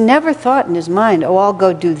 He never thought in his mind, oh, I'll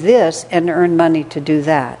go do this and earn money to do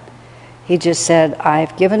that. He just said,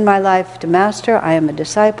 I've given my life to Master, I am a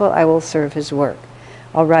disciple, I will serve his work.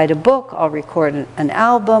 I'll write a book, I'll record an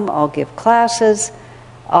album, I'll give classes,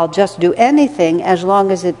 I'll just do anything as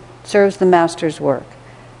long as it serves the Master's work.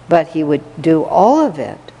 But he would do all of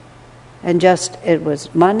it, and it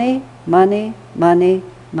was money, money, money,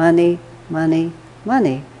 money, money,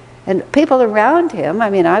 money. And people around him,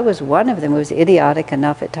 I was one of them who was idiotic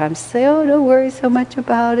enough at times to say, oh, don't worry so much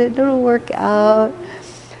about it, it'll work out.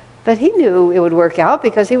 But he knew it would work out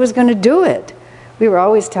because he was going to do it. We were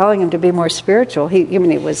always telling him to be more spiritual.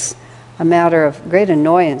 It was a matter of great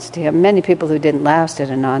annoyance to him. Many people who didn't last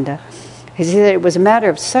at Ananda, he said it was a matter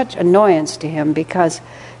of such annoyance to him because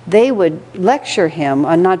they would lecture him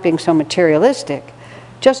on not being so materialistic.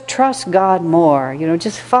 Just trust God more,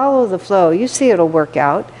 just follow the flow. You see it'll work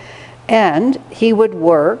out. And he would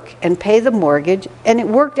work and pay the mortgage, and it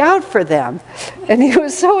worked out for them. And he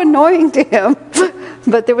was so annoying to him,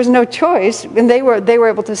 but there was no choice. And they were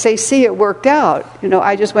able to say, see, it worked out.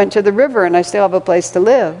 I just went to the river and I still have a place to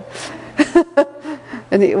live.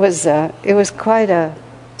 And it was quite a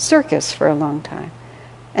circus for a long time.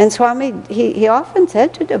 And Swami, he often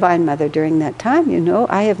said to Divine Mother during that time,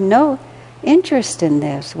 I have no interest in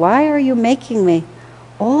this. Why are you making me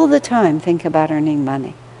all the time think about earning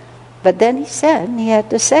money? But then he had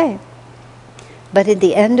to say, but at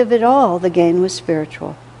the end of it all, the gain was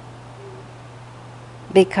spiritual.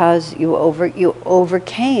 Because you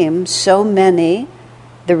overcame so many,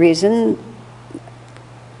 the reason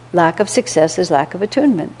lack of success is lack of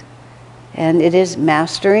attunement. And it is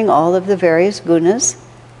mastering all of the various gunas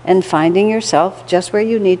and finding yourself just where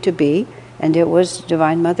you need to be. And it was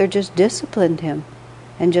Divine Mother just disciplined him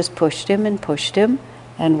and just pushed him.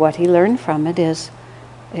 And what he learned from it is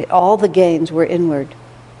all the gains were inward.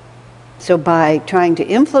 So by trying to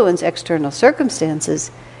influence external circumstances,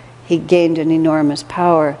 he gained an enormous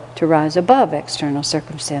power to rise above external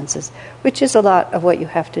circumstances, which is a lot of what you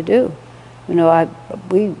have to do. It's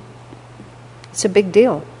a big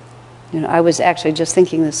deal. I was actually just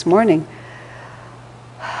thinking this morning,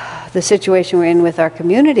 the situation we're in with our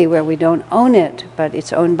community where we don't own it, but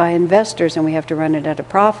it's owned by investors and we have to run it at a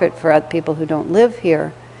profit for other people who don't live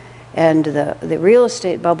here. And the real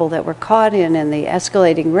estate bubble that we're caught in and the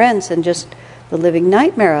escalating rents and just the living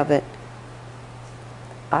nightmare of it.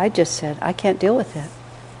 I just said, I can't deal with it.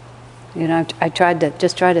 I tried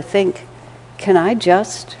to think, can I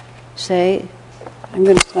just say, I'm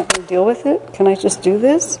not going to deal with it? Can I just do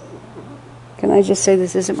this? Can I just say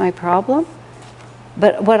this isn't my problem?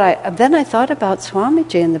 But then I thought about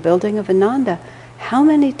Swamiji in the building of Ananda. How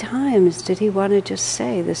many times did he want to just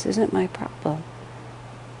say, this isn't my problem?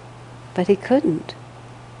 But he couldn't.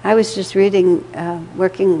 I was just reading,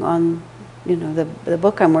 working on, the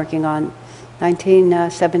book I'm working on,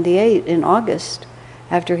 1978 in August,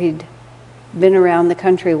 after he'd been around the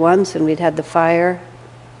country once and we'd had the fire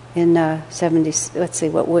in 70, let's see,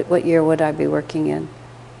 what year would I be working in?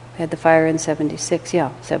 We had the fire in 76,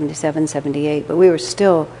 77, 78, but we were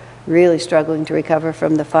still really struggling to recover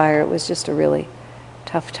from the fire. It was just a really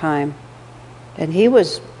tough time. And he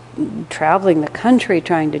was traveling the country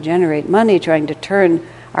trying to generate money, trying to turn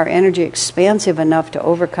our energy expansive enough to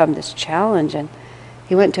overcome this challenge. And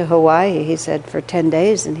he went to Hawaii, he said, for 10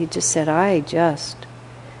 days, and he just said, I've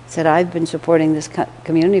been supporting this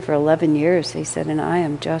community for 11 years, he said, and I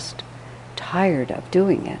am just tired of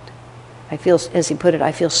doing it. I feel, as he put it,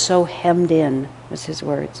 I feel so hemmed in, was his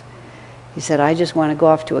words. He said, I just want to go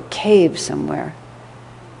off to a cave somewhere.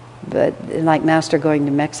 But like Master going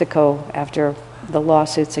to Mexico after the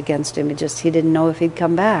lawsuits against him, he didn't know if he'd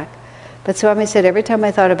come back. But Swami said, every time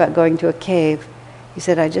I thought about going to a cave, he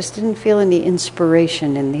said, I just didn't feel any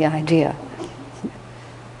inspiration in the idea.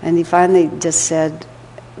 And he finally just said,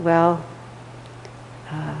 well,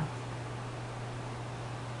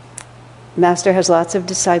 Master has lots of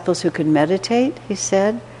disciples who can meditate, he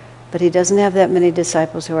said, but he doesn't have that many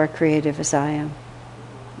disciples who are creative as I am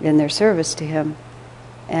in their service to him.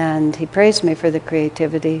 And he praised me for the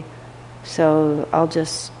creativity, so I'll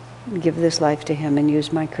just give this life to him and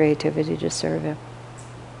use my creativity to serve him.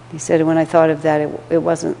 He said, when I thought of that, it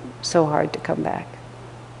wasn't so hard to come back.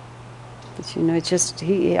 But, it's just,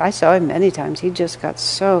 I saw him many times. He just got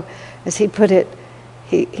so, as he put it,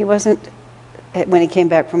 he wasn't, when he came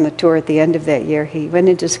back from the tour at the end of that year, he went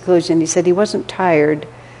into seclusion. He said he wasn't tired,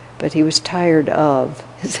 but he was tired of,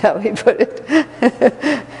 is how he put it.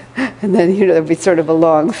 And then, there'd be sort of a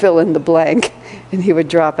long fill in the blank, and he would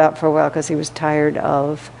drop out for a while because he was tired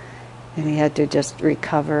of, and he had to just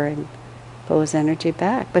recover and pull his energy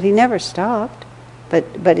back. But he never stopped.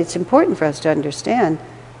 But it's important for us to understand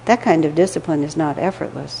that kind of discipline is not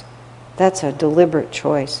effortless. That's a deliberate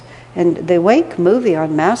choice. And the Wake movie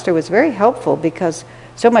on Master was very helpful because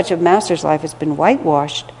so much of Master's life has been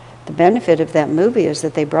whitewashed. The benefit of that movie is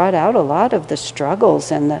that they brought out a lot of the struggles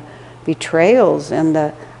and the betrayals and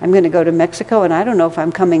I'm going to go to Mexico and I don't know if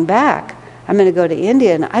I'm coming back. I'm going to go to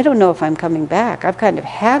India and I don't know if I'm coming back. I've kind of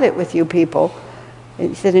had it with you people.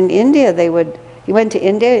 He said in India he went to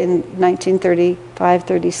India in 1935,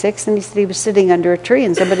 36, and he said he was sitting under a tree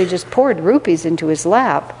and somebody just poured rupees into his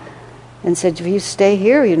lap and said, if you stay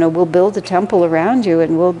here, we'll build a temple around you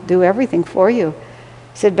and we'll do everything for you.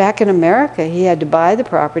 He said back in America, he had to buy the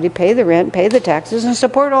property, pay the rent, pay the taxes, and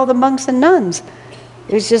support all the monks and nuns.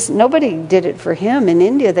 It was just, nobody did it for him. In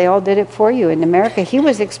India, they all did it for you. In America, he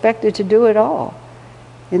was expected to do it all,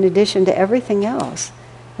 in addition to everything else.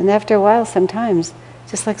 And after a while, sometimes,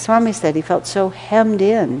 just like Swami said, he felt so hemmed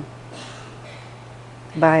in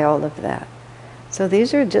by all of that. So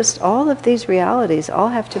these are just, all of these realities all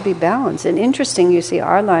have to be balanced. And interesting, you see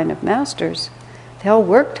our line of masters, they all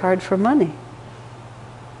worked hard for money.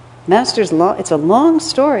 Masters, it's a long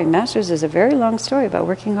story. Masters is a very long story about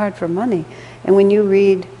working hard for money. And when you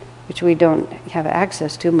read, which we don't have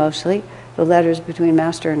access to mostly, the letters between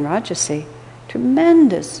Master and Rajasi,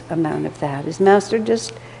 tremendous amount of that is Master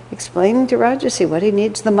just explaining to Rajasi what he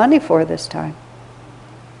needs the money for this time.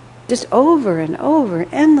 Just over and over,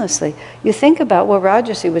 endlessly. You think about,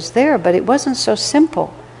 Rajasi was there, but it wasn't so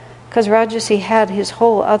simple. Because Rajasi had his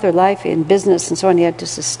whole other life in business and so on he had to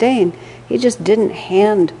sustain. He just didn't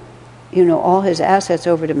hand, all his assets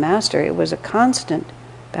over to Master. It was a constant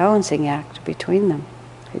balancing act between them.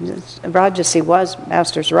 Rajasi was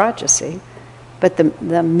Master's Rajasi, but the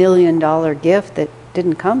 $1 million gift that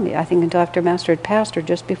didn't come, I think, until after Master had passed or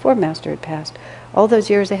just before Master had passed. All those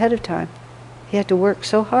years ahead of time. He had to work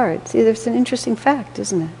so hard. See, there's an interesting fact,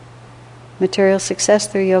 isn't it? Material success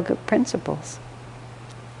through yogic principles.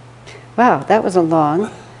 Wow, that was a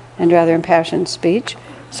long and rather impassioned speech.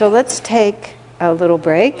 So let's take a little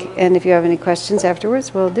break, and if you have any questions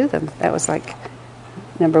afterwards, we'll do them. That was like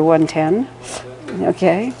number 110.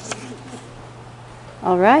 Okay.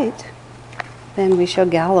 All right. Then we shall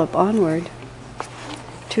gallop onward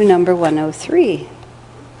to number 103.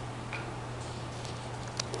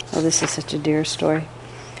 Oh, this is such a dear story.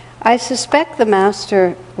 I suspect the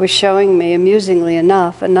Master was showing me, amusingly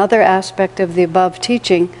enough, another aspect of the above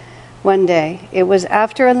teaching one day. It was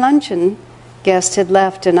after a luncheon guest had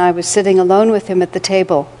left and I was sitting alone with him at the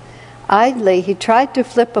table. Idly, he tried to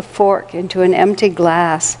flip a fork into an empty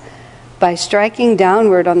glass by striking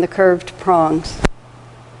downward on the curved prongs.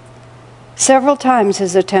 Several times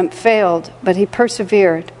his attempt failed, but he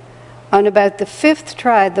persevered. On about the 5th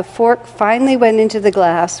try, the fork finally went into the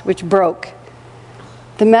glass, which broke.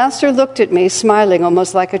 The Master looked at me, smiling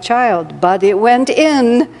almost like a child. "But it went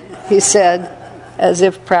in," he said, as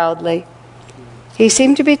if proudly. He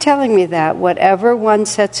seemed to be telling me that whatever one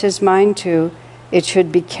sets his mind to, it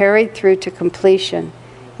should be carried through to completion,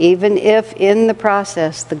 even if in the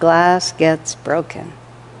process the glass gets broken.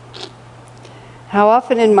 How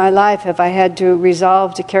often in my life have I had to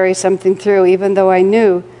resolve to carry something through, even though I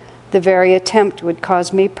knew the very attempt would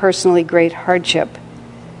cause me personally great hardship?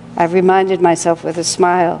 I've reminded myself with a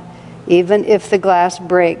smile, even if the glass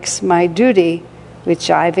breaks, my duty,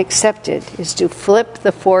 which I've accepted, is to flip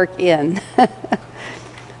the fork in.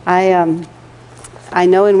 I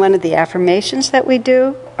know in one of the affirmations that we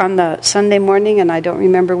do on the Sunday morning, and I don't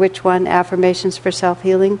remember which one, affirmations for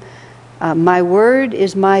self-healing, my word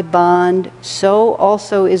is my bond, so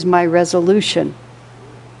also is my resolution,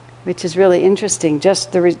 which is really interesting,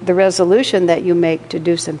 just the resolution that you make to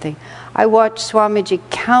do something. I watched Swamiji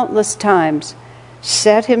countless times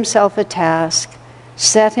set himself a task,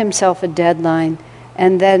 set himself a deadline,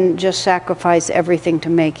 and then just sacrifice everything to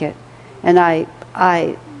make it. And I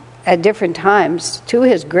at different times, to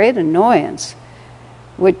his great annoyance,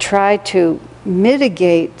 would try to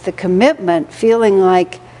mitigate the commitment, feeling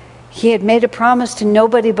like he had made a promise to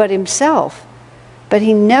nobody but himself. But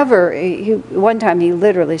one time he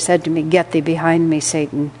literally said to me, "Get thee behind me,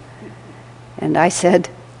 Satan." And I said,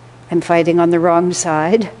 "I'm fighting on the wrong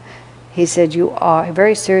side." He said, "You are,"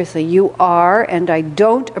 very seriously, "you are, and I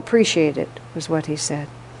don't appreciate it," was what he said.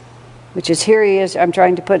 which is here he is,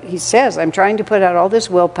 he says, I'm trying to put out all this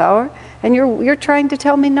willpower, and you're trying to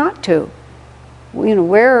tell me not to.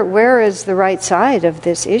 Where is the right side of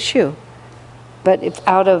this issue? But if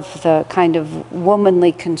out of the kind of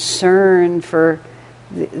womanly concern for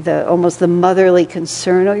the almost the motherly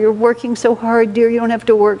concern, oh, you're working so hard, dear, you don't have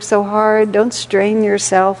to work so hard, don't strain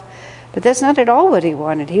yourself. But that's not at all what he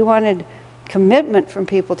wanted. He wanted commitment from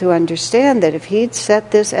people to understand that if he'd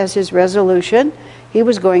set this as his resolution, he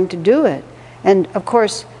was going to do it. And of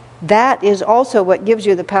course, that is also what gives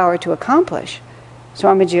you the power to accomplish.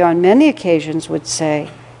 Swamiji on many occasions would say,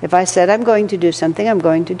 if I said I'm going to do something, I'm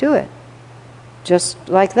going to do it. Just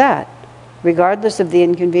like that, regardless of the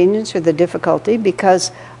inconvenience or the difficulty,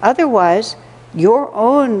 because otherwise your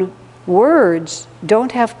own words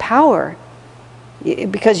don't have power.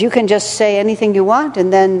 Because you can just say anything you want,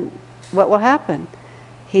 and then what will happen?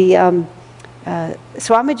 Swamiji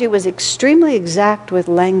was extremely exact with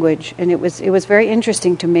language, and it was very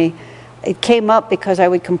interesting to me. It came up because I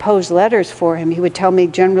would compose letters for him. He would tell me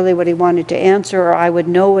generally what he wanted to answer, or I would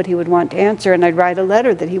know what he would want to answer, and I'd write a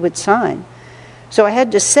letter that he would sign. So I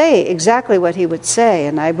had to say exactly what he would say,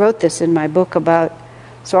 and I wrote this in my book about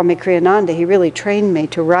Swami Kriyananda. He really trained me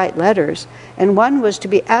to write letters, and one was to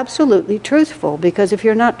be absolutely truthful, because if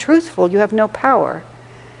you're not truthful, you have no power.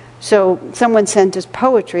 So someone sent us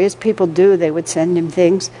poetry, as people do, they would send him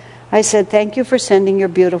things. I said, thank you for sending your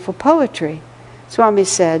beautiful poetry. Swami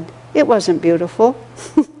said, it wasn't beautiful.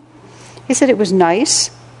 He said it was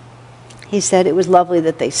nice. He said it was lovely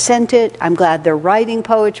that they sent it. I'm glad they're writing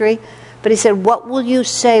poetry. But he said, what will you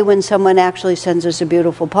say when someone actually sends us a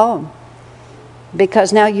beautiful poem?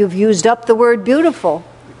 Because now you've used up the word beautiful.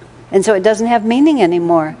 And so it doesn't have meaning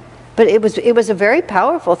anymore. But it was a very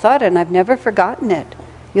powerful thought, and I've never forgotten it.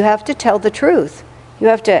 You have to tell the truth. You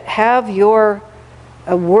have to have your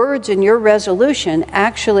words and your resolution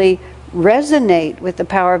actually resonate with the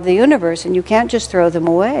power of the universe, and you can't just throw them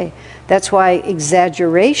away. That's why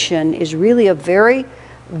exaggeration is really a very,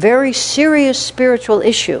 very serious spiritual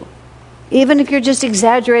issue. Even if you're just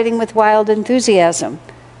exaggerating with wild enthusiasm.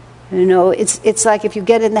 It's like if you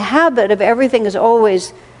get in the habit of everything is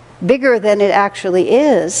always bigger than it actually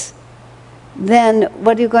is, then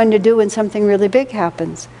what are you going to do when something really big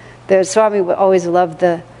happens? The Swami always loved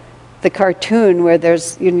the cartoon where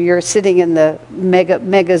there's you're sitting in the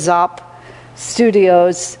Megazop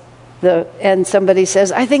studios, and somebody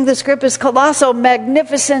says, I think the script is colossal,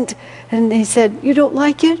 magnificent, and he said, you don't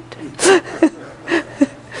like it?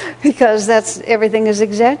 Because everything is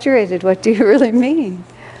exaggerated. What do you really mean?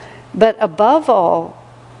 But above all,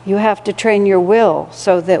 you have to train your will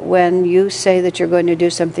so that when you say that you're going to do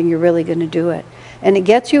something, you're really going to do it. And it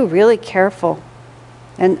gets you really careful.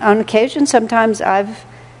 And on occasion, sometimes I've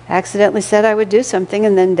accidentally said I would do something,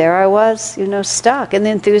 and then there I was, stuck in the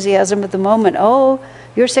enthusiasm of the moment. Oh,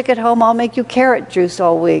 you're sick at home, I'll make you carrot juice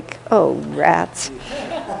all week. Oh, rats.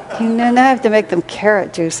 Now I have to make them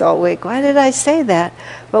carrot juice all week. Why did I say that?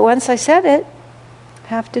 But once I said it, I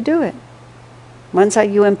have to do it. Once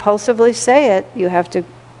you impulsively say it, you have to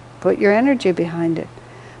put your energy behind it.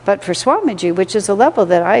 But for Swamiji, which is a level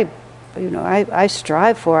that I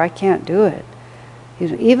strive for, I can't do it.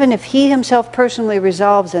 Even if he himself personally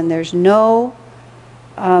resolves and there's no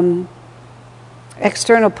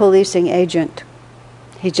external policing agent,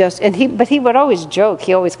 but he would always joke.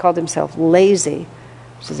 He always called himself lazy,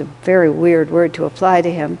 which is a very weird word to apply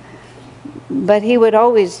to him. But he would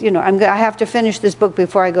always, I have to finish this book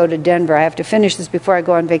before I go to Denver. I have to finish this before I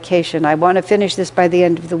go on vacation. I want to finish this by the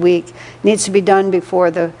end of the week. It needs to be done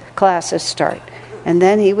before the classes start. And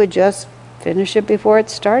then he would just finish it before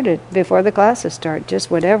the classes start,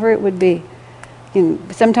 just whatever it would be.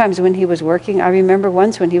 Sometimes when he was working, I remember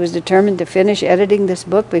once when he was determined to finish editing this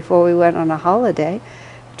book before we went on a holiday,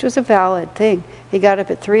 which was a valid thing. He got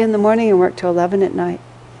up at 3 a.m. and worked till 11 at night.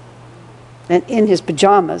 And in his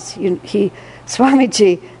pajamas,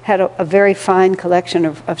 Swamiji had a very fine collection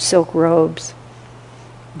of silk robes,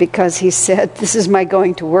 because he said, this is my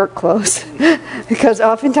going to work clothes. Because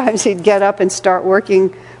oftentimes he'd get up and start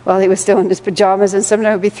working while he was still in his pajamas, and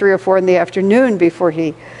sometimes it would be 3 or 4 in the afternoon before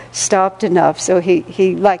he stopped enough. So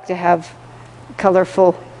he liked to have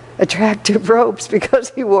colorful, attractive robes because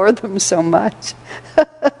he wore them so much.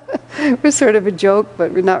 It was sort of a joke,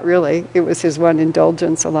 but not really. It was his one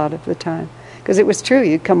indulgence a lot of the time. Because it was true,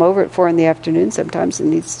 you'd come over at 4 in the afternoon sometimes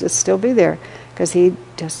and he'd just still be there, because he'd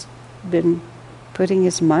just been putting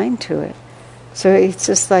his mind to it. So it's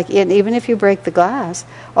just like, and even if you break the glass,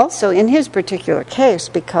 also in his particular case,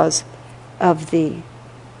 because of the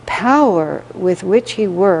power with which he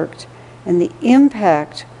worked and the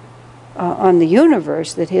impact on the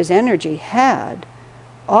universe that his energy had,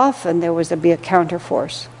 often there was be a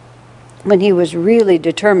counterforce. When he was really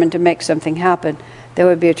determined to make something happen, there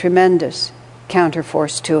would be a tremendous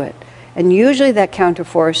counterforce to it. And usually that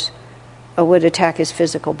counterforce would attack his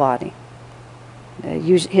physical body.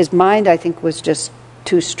 His mind, I think, was just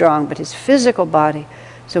too strong, but his physical body.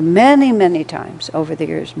 So many times over the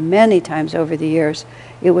years,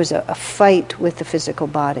 it was a fight with the physical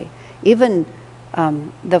body. Even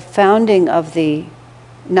the founding of the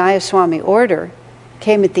Nayaswami order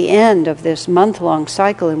came at the end of this month-long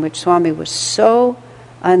cycle in which Swami was so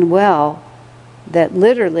unwell that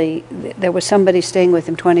literally there was somebody staying with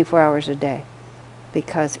him 24 hours a day,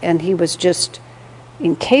 and he was just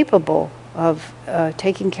incapable of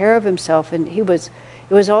taking care of himself. And it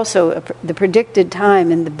was also the predicted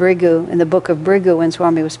time in the book of Brigu, when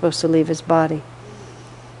Swami was supposed to leave his body.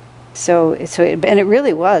 And it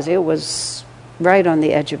really was. It was right on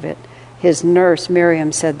the edge of it. His nurse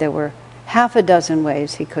Miriam said there were half a dozen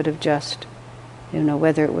ways he could have just,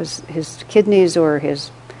 whether it was his kidneys or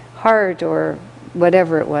his heart or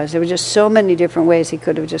whatever it was. There were just so many different ways he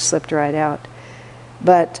could have just slipped right out.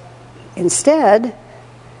 But instead,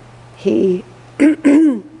 that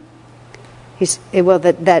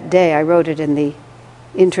day, I wrote it in the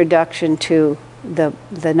introduction to the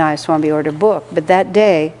Nayaswami order book, but that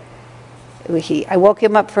day, I woke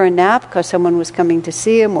him up for a nap because someone was coming to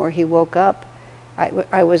see him, or he woke up.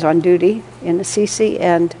 I was on duty in Assisi,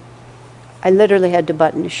 and I literally had to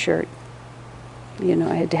button his shirt.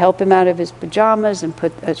 I had to help him out of his pajamas and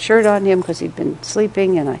put a shirt on him because he'd been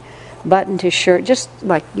sleeping, and I buttoned his shirt just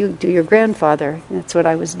like you do your grandfather. That's what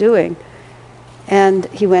I was doing. And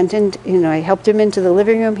he went in, I helped him into the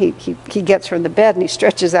living room. He gets from the bed and he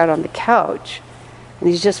stretches out on the couch. And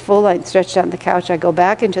he's just full length stretched out on the couch. I go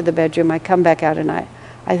back into the bedroom. I come back out, and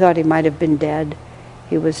I thought he might have been dead.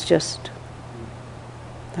 He was just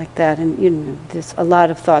like that. And, there's a lot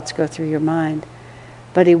of thoughts go through your mind.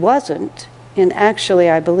 But he wasn't. And actually,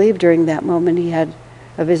 I believe during that moment he had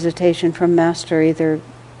a visitation from Master, either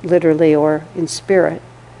literally or in spirit.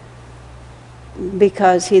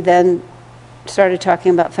 Because he then started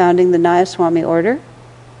talking about founding the Nayaswami order.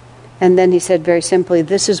 And then he said very simply,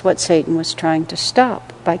 this is what Satan was trying to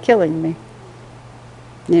stop by killing me.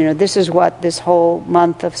 This is what this whole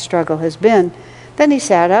month of struggle has been. Then he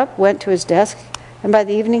sat up, went to his desk, and by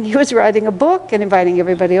the evening he was writing a book and inviting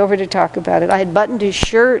everybody over to talk about it. I had buttoned his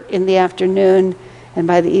shirt in the afternoon, and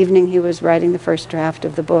by the evening he was writing the first draft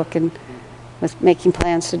of the book and was making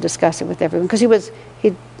plans to discuss it with everyone. Because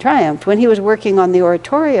he triumphed. When he was working on the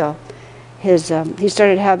oratorio, he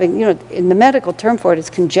started having, in the medical term for it, it's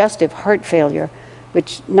congestive heart failure,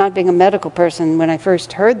 which, not being a medical person, when I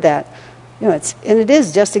first heard that, it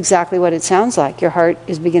is just exactly what it sounds like. Your heart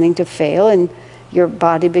is beginning to fail and your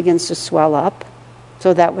body begins to swell up.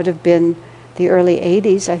 So that would have been the early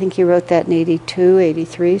 80s. I think he wrote that in 82,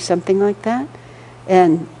 83, something like that.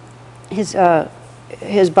 And his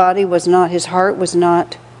body was not, his heart was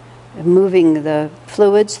not moving the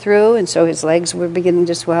fluids through, and so his legs were beginning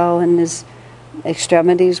to swell and his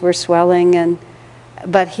extremities were swelling,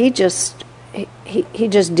 but he just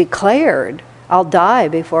declared, I'll die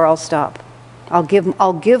before I'll stop.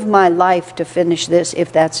 I'll give my life to finish this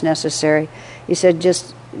if that's necessary. He said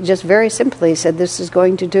just very simply, he said, this is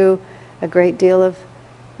going to do a great deal of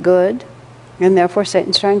good, and therefore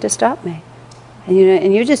Satan's trying to stop me.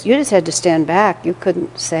 And you just had to stand back. You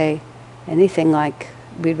couldn't say anything like,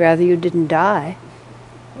 we'd rather you didn't die.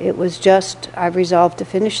 It was just, I've resolved to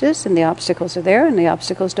finish this, and the obstacles are there, and the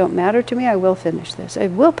obstacles don't matter to me. I will finish this. I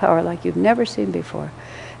have willpower like you've never seen before.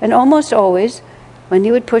 And almost always, when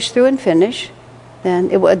he would push through and finish, then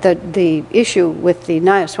the issue with the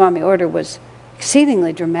Nayaswami order was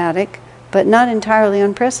exceedingly dramatic, but not entirely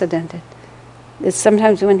unprecedented. It's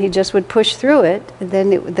sometimes when he just would push through it,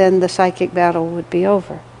 then the psychic battle would be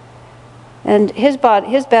over. And his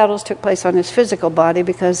battles took place on his physical body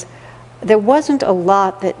because there wasn't a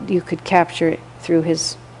lot that you could capture through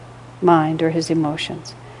his mind or his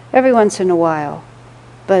emotions. Every once in a while,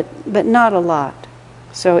 but not a lot.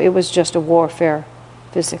 So it was just a warfare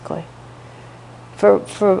physically.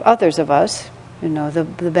 For others of us,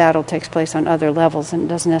 the battle takes place on other levels and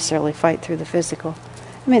doesn't necessarily fight through the physical.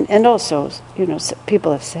 And also,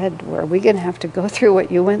 people have said, "Are we going to have to go through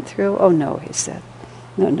what you went through?" Oh no, he said.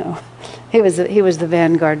 No. He was the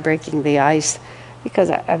vanguard breaking the ice,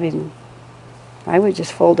 because I would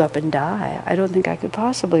just fold up and die. I don't think I could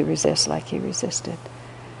possibly resist like he resisted.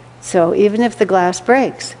 So even if the glass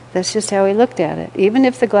breaks, that's just how he looked at it. Even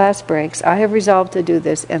if the glass breaks, I have resolved to do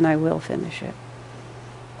this, and I will finish it.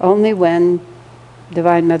 Only when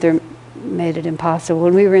Divine Mother made it impossible.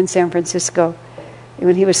 When we were in San Francisco,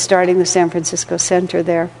 when he was starting the San Francisco Center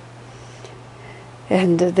there.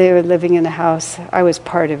 And they were living in a house. I was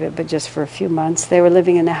part of it, but just for a few months. They were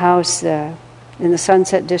living in a house in the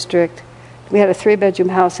Sunset District. We had a 3-bedroom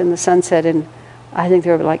house in the Sunset, and I think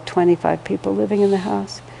there were like 25 people living in the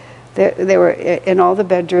house. They were in all the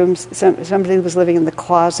bedrooms. Somebody was living in the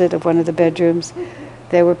closet of one of the bedrooms.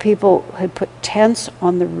 There were people who had put tents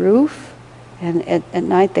on the roof, and at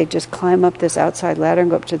night they'd just climb up this outside ladder and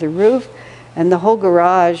go up to the roof. And the whole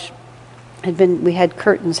garage we had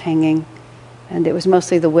curtains hanging, and it was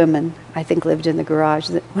mostly the women, I think, lived in the garage.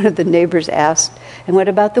 One of the neighbors asked, "And what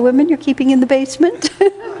about the women you're keeping in the basement?"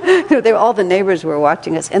 All the neighbors were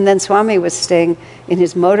watching us. And then Swami was staying in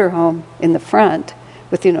his motorhome in the front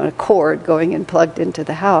with, a cord going and plugged into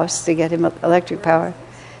the house to get him electric power.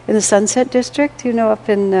 In the Sunset District, up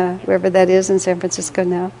in wherever that is in San Francisco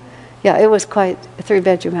now. Yeah, it was quite a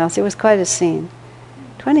 3-bedroom house. It was quite a scene.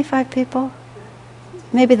 25 people?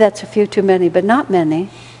 Maybe that's a few too many, but not many.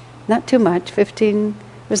 Not too much. 15,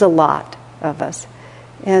 it was a lot of us.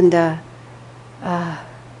 And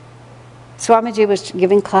Swamiji was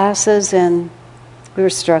giving classes, and we were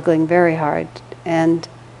struggling very hard. And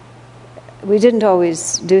we didn't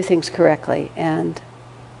always do things correctly. And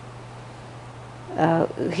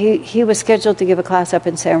he was scheduled to give a class up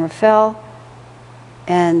in San Rafael,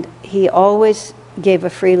 and he always gave a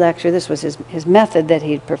free lecture. This was his method that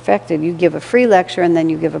he'd perfected. You give a free lecture, and then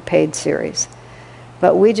you give a paid series.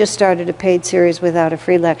 But we just started a paid series without a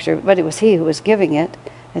free lecture, but it was he who was giving it,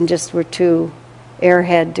 and just were too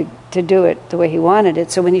airhead to do it the way he wanted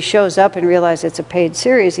it. So when he shows up and realizes it's a paid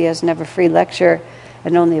series, he has never free lecture,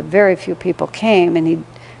 and only a very few people came, and he'd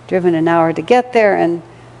driven an hour to get there, and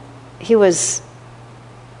he was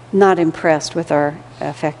not impressed with our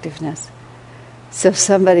effectiveness. So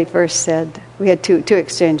somebody first said, we had two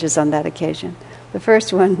exchanges on that occasion. The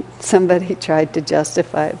first one, somebody tried to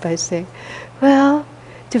justify it by saying, "Well,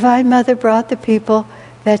 Divine Mother brought the people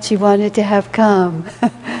that she wanted to have come."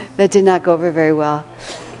 That did not go over very well.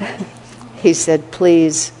 He said,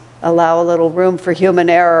 "Please allow a little room for human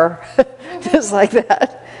error." Just like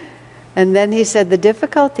that. And then he said, the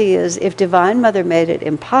difficulty is if Divine Mother made it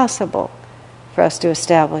impossible for us to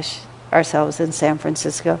establish ourselves in San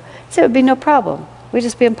Francisco, he said it would be no problem. We'd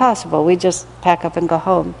just be impossible. We'd just pack up and go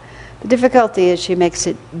home. The difficulty is she makes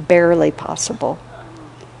it barely possible.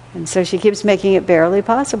 And so she keeps making it barely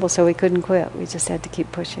possible, so we couldn't quit. We just had to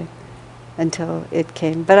keep pushing until it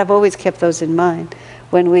came. But I've always kept those in mind.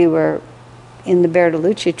 When we were in the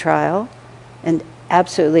Bertolucci trial, and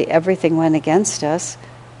absolutely everything went against us,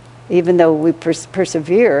 even though we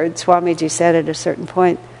persevered, Swamiji said at a certain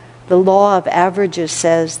point, the law of averages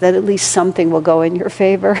says that at least something will go in your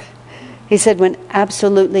favor. He said, when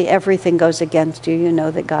absolutely everything goes against you, you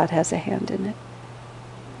know that God has a hand in it.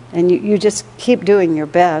 And you just keep doing your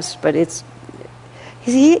best, but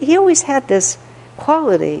he always had this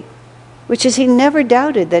quality, which is he never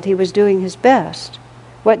doubted that he was doing his best.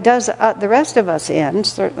 What does the rest of us in,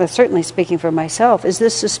 certainly speaking for myself, is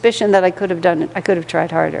this suspicion that I could have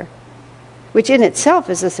tried harder, which in itself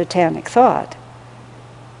is a satanic thought.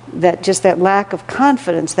 That just that lack of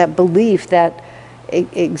confidence, that belief, that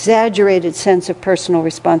exaggerated sense of personal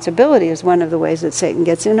responsibility is one of the ways that Satan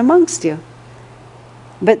gets in amongst you.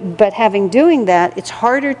 But having doing that, it's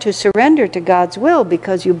harder to surrender to God's will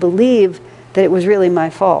because you believe that it was really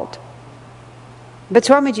my fault. But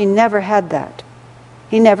Swamiji never had that.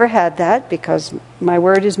 He never had that because my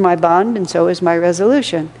word is my bond and so is my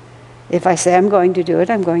resolution. If I say I'm going to do it,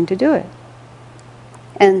 I'm going to do it.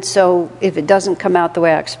 And so if it doesn't come out the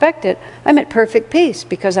way I expect it, I'm at perfect peace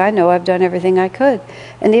because I know I've done everything I could.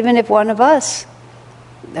 And even if one of us,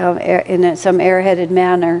 in some airheaded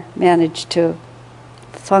manner, managed to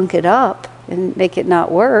funk it up and make it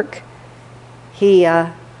not work, he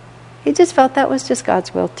just felt that was just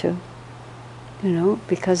God's will too.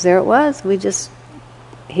 Because there it was.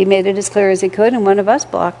 He made it as clear as he could, and one of us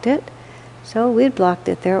blocked it. So we'd blocked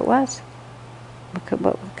it. There it was.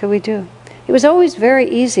 What could we do? He was always very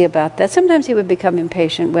easy about that. Sometimes he would become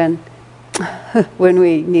impatient when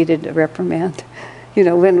we needed a reprimand.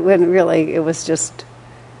 When really it was just,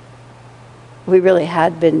 we really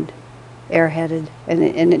had been airheaded and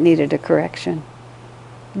it needed a correction.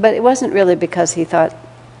 But it wasn't really because he thought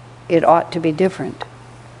it ought to be different.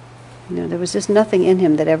 There was just nothing in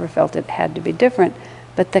him that ever felt it had to be different.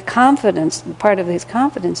 But the confidence, part of his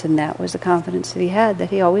confidence in that was the confidence that he had, that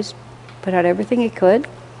he always put out everything he could,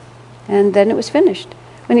 and then it was finished.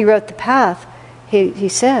 When he wrote The Path, he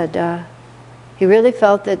said he really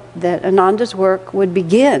felt that Ananda's work would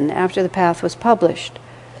begin after The Path was published,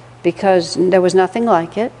 because there was nothing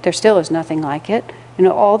like it. There still is nothing like it.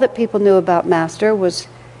 all that people knew about Master was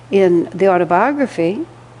in the autobiography.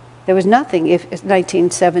 There was nothing. If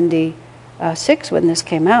 1976, when this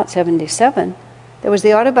came out, 77, there was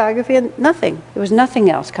the autobiography and nothing. There was nothing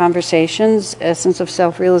else. Conversations, Essence of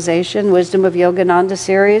Self-Realization, Wisdom of Yogananda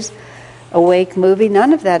series, Awake movie,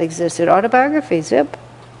 none of that existed. Autobiography, zip.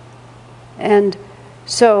 And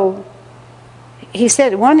so he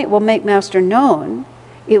said, one, it will make Master known.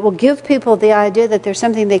 It will give people the idea that there's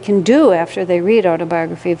something they can do after they read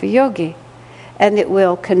Autobiography of a Yogi. And it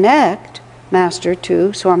will connect Master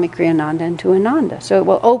to Swami Kriyananda and to Ananda. So it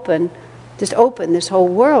will open this whole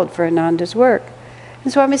world for Ananda's work.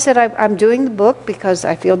 And Swami said, I'm doing the book because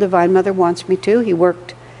I feel Divine Mother wants me to. He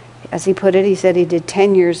worked, as he put it, he said he did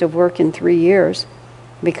 10 years of work in 3 years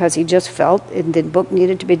because he just felt the book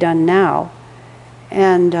needed to be done now.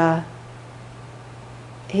 And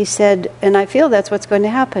he said, and I feel that's what's going to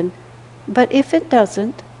happen. But if it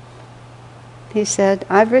doesn't, he said,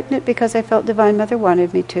 I've written it because I felt Divine Mother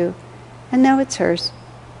wanted me to. And now it's hers.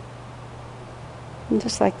 And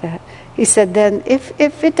just like that. He said, then if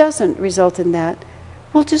it doesn't result in that,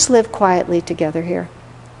 we'll just live quietly together here.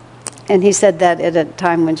 And he said that at a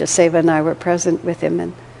time when Jaseva and I were present with him.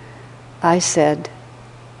 And I said,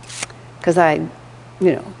 because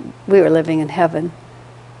we were living in heaven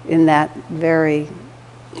in that very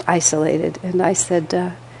isolated. And I said,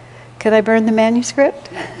 can I burn the manuscript?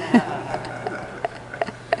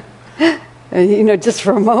 And, just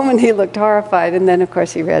for a moment he looked horrified. And then, of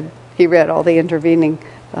course, he read all the intervening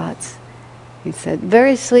thoughts. He said,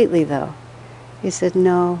 very sweetly, though. He said,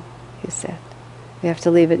 no, he said, we have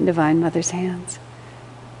to leave it in Divine Mother's hands.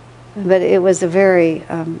 But it was a very,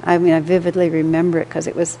 I vividly remember it because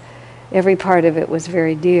it was, every part of it was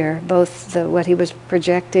very dear, both what he was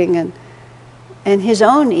projecting and his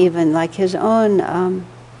own even, like his own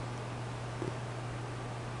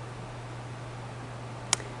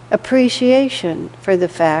appreciation for the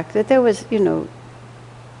fact that there was,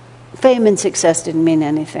 fame and success didn't mean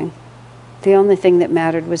anything. The only thing that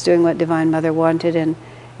mattered was doing what Divine Mother wanted, and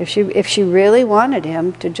if she really wanted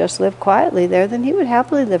him to just live quietly there, then he would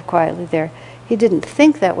happily live quietly there. He didn't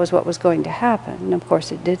think that was what was going to happen, and of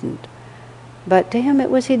course it didn't. But to him it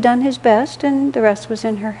was he'd done his best, and the rest was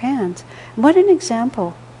in her hands. What an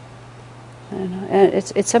example! And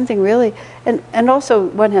it's something really, and also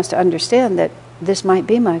one has to understand that this might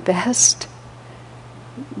be my best.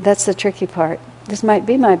 That's the tricky part. This might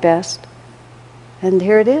be my best, and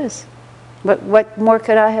here it is. But what more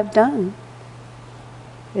could I have done?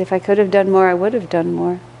 If I could have done more, I would have done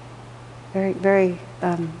more. Very, very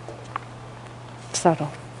subtle.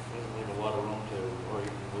 Doesn't leave a lot of room to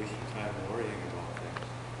waste your time worrying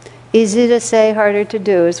about things. Easy to say, harder to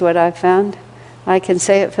do is what I've found. I can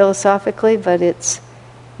say it philosophically, but it's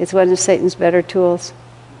one of Satan's better tools.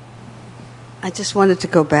 I just wanted to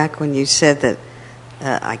go back when you said that,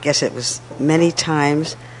 I guess it was many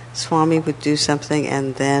times Swami would do something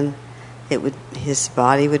and then his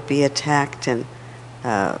body would be attacked and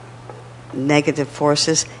negative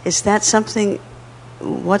forces. Is that something,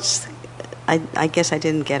 I guess I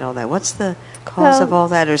didn't get all that. What's the cause of all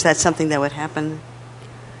that, or is that something that would happen?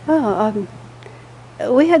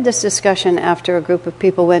 We had this discussion after a group of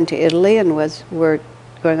people went to Italy and were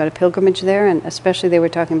going on a pilgrimage there, and especially they were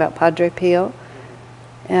talking about Padre Pio.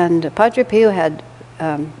 And Padre Pio had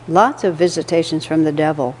lots of visitations from the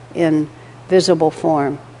devil in visible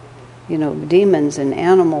form. Demons and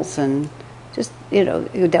animals and just,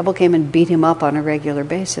 the devil came and beat him up on a regular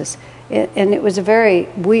basis. And it was very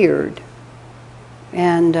weird.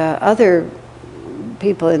 And other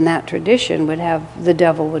people in that tradition would have, the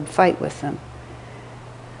devil would fight with them.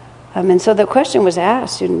 And so the question was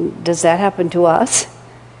asked, does that happen to us?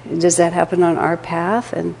 Does that happen on our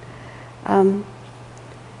path? And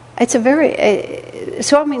it's a very,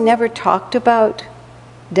 Swami never talked about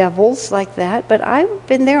devils like that, but I've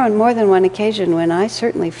been there on more than one occasion when I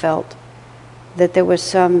certainly felt that there was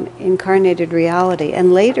some incarnated reality.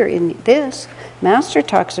 And later in this, Master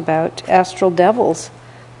talks about astral devils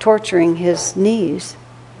torturing his knees.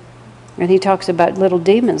 And he talks about little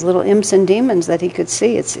demons, little imps and demons that he could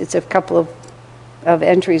see. It's a couple of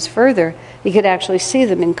entries further. He could actually see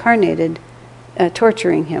them incarnated,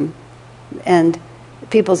 torturing him. And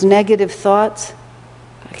people's negative thoughts,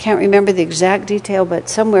 I can't remember the exact detail, but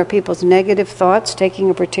somewhere people's negative thoughts taking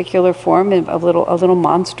a particular form, a little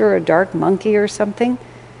monster, a dark monkey or something,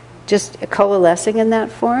 just coalescing in that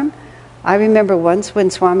form. I remember once when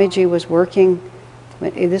Swamiji was working,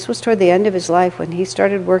 this was toward the end of his life, when he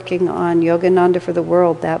started working on Yogananda for the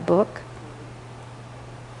World, that book.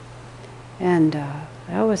 And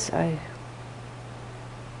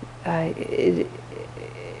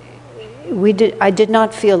I did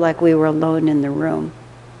not feel like we were alone in the room.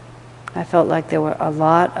 I felt like there were a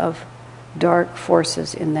lot of dark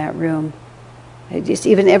forces in that room.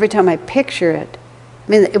 Even every time I picture it,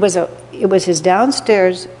 I mean, it was his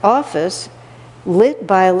downstairs office lit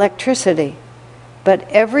by electricity. But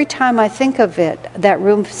every time I think of it, that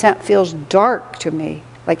room feels dark to me,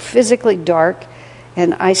 like physically dark.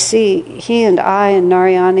 And I see he and I and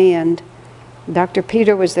Narayani and Dr.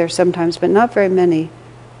 Peter was there sometimes, but not very many.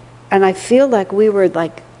 And I feel like we were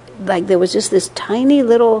like there was just this tiny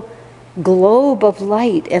little globe of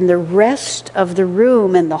light, and the rest of the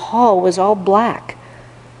room and the hall was all black.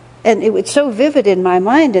 And it was so vivid in my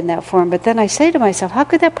mind in that form. But then I say to myself, how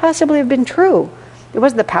could that possibly have been true?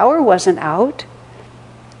 The power wasn't out.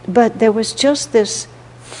 But there was just this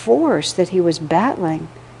force that he was battling,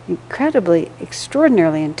 incredibly,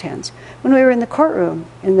 extraordinarily intense. When we were in the courtroom,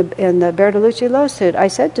 in the Bertolucci lawsuit, I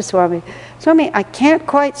said to Swami, I can't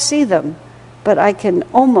quite see them, but I can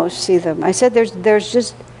almost see them. I said, there's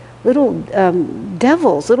just little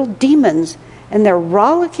devils, little demons, and they're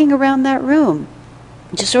rollicking around that room,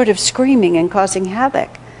 just sort of screaming and causing havoc.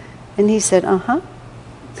 And he said,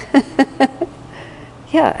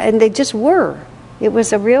 yeah, and they just were. It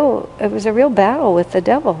was a real battle with the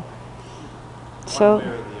devil. So, one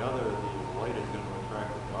way or the other, the light is going to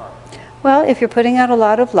attract the dark. well, if you're putting out a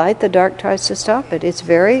lot of light, the dark tries to stop it.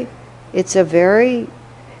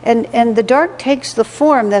 And the dark takes the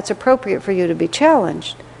form that's appropriate for you to be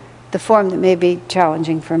challenged. The form that may be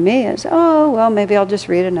challenging for me is, maybe I'll just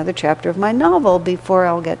read another chapter of my novel before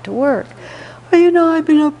I'll get to work. Well, I've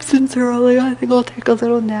been up since early. I think I'll take a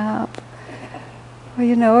little nap.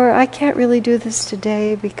 Or I can't really do this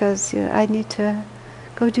today because I need to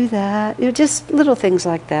go do that. Just little things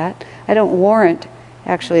like that. I don't warrant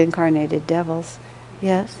actually incarnated devils.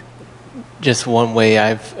 Yes? Just one way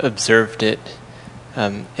I've observed it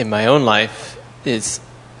in my own life is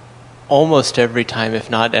almost every time, if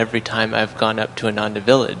not every time, I've gone up to Ananda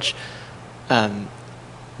Village, in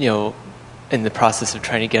the process of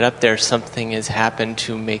trying to get up there, something has happened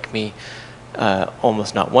to make me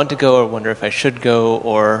almost not want to go, or wonder if I should go,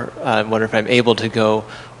 or wonder if I'm able to go,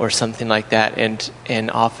 or something like that.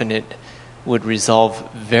 And often it would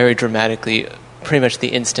resolve very dramatically, pretty much the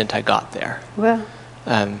instant I got there. Well,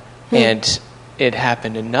 and it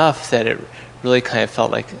happened enough that it really kind of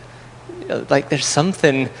felt like there's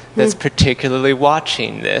something that's particularly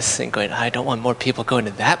watching this and going, I don't want more people going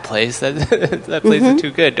to that place. That place is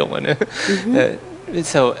too good. Don't want to.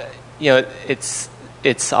 So,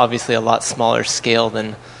 it's obviously a lot smaller scale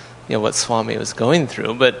than what Swami was going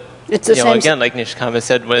through. But it's the same again, like Nishkama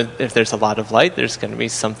said, if there's a lot of light, there's going to be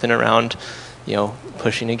something around,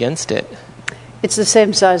 pushing against it. It's the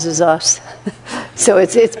same size as us, so it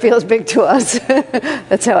feels big to us.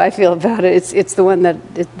 That's how I feel about it. It's the one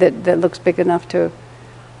that looks big enough to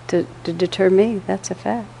deter me. That's a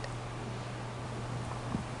fact.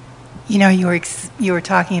 You were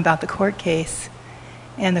talking about the court case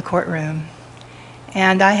and the courtroom,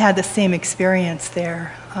 and I had the same experience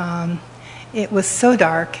there. It was so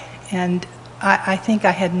dark, and I think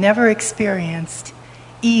I had never experienced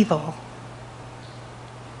evil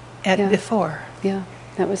before. Yeah,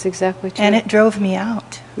 that was exactly true. And it drove me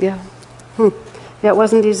out. Yeah. Yeah, it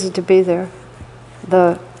wasn't easy to be there.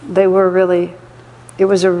 It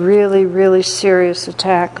was a really, really serious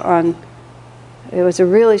attack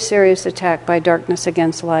by darkness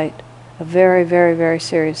against light. A very, very, very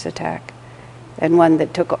serious attack. And one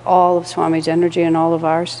that took all of Swami's energy and all of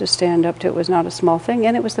ours to stand up to. It was not a small thing,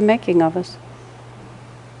 and it was the making of us.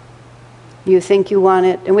 You think you won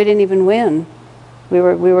it, and we didn't even win. We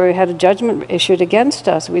had a judgment issued against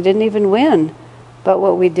us. We didn't even win. But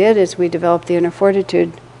what we did is we developed the inner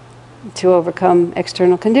fortitude to overcome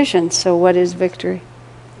external conditions. So what is victory?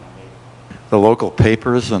 The local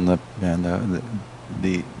papers and the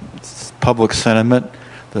public sentiment,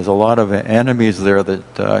 there's a lot of enemies there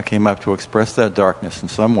that came up to express that darkness in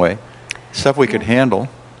some way. Stuff we could handle.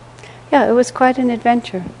 Yeah, it was quite an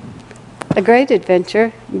adventure. A great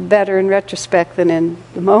adventure. Better in retrospect than in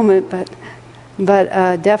the moment, but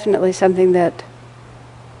definitely something that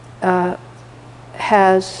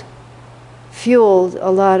has fueled a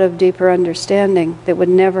lot of deeper understanding that would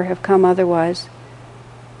never have come otherwise.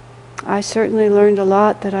 I certainly learned a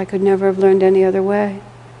lot that I could never have learned any other way,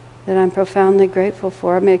 that I'm profoundly grateful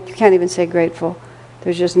for. I mean, you can't even say grateful.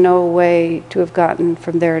 There's just no way to have gotten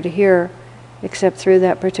from there to here except through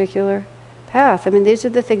that particular path. I mean, these are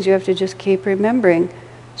the things you have to just keep remembering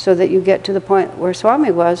so that you get to the point where Swami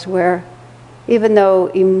was, where even though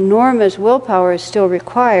enormous willpower is still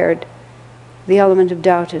required, the element of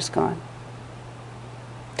doubt is gone.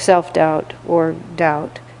 Self-doubt or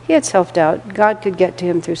doubt. He had self-doubt. God could get to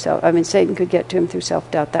him through Satan could get to him through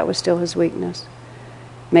self-doubt. That was still his weakness.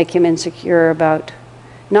 Make him insecure about,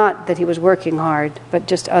 not that he was working hard, but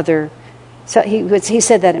just other. So he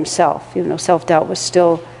said that himself. Self-doubt was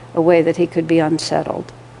still a way that he could be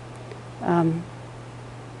unsettled.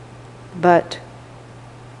 But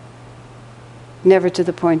never to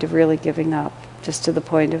the point of really giving up, just to the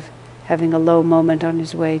point of having a low moment on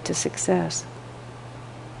his way to success.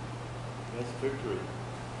 That's victory.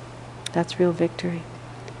 That's real victory.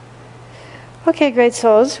 Okay, great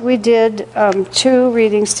souls. We did 2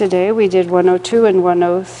 readings today. We did 102 and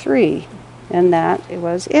 103, and that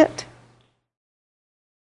was it.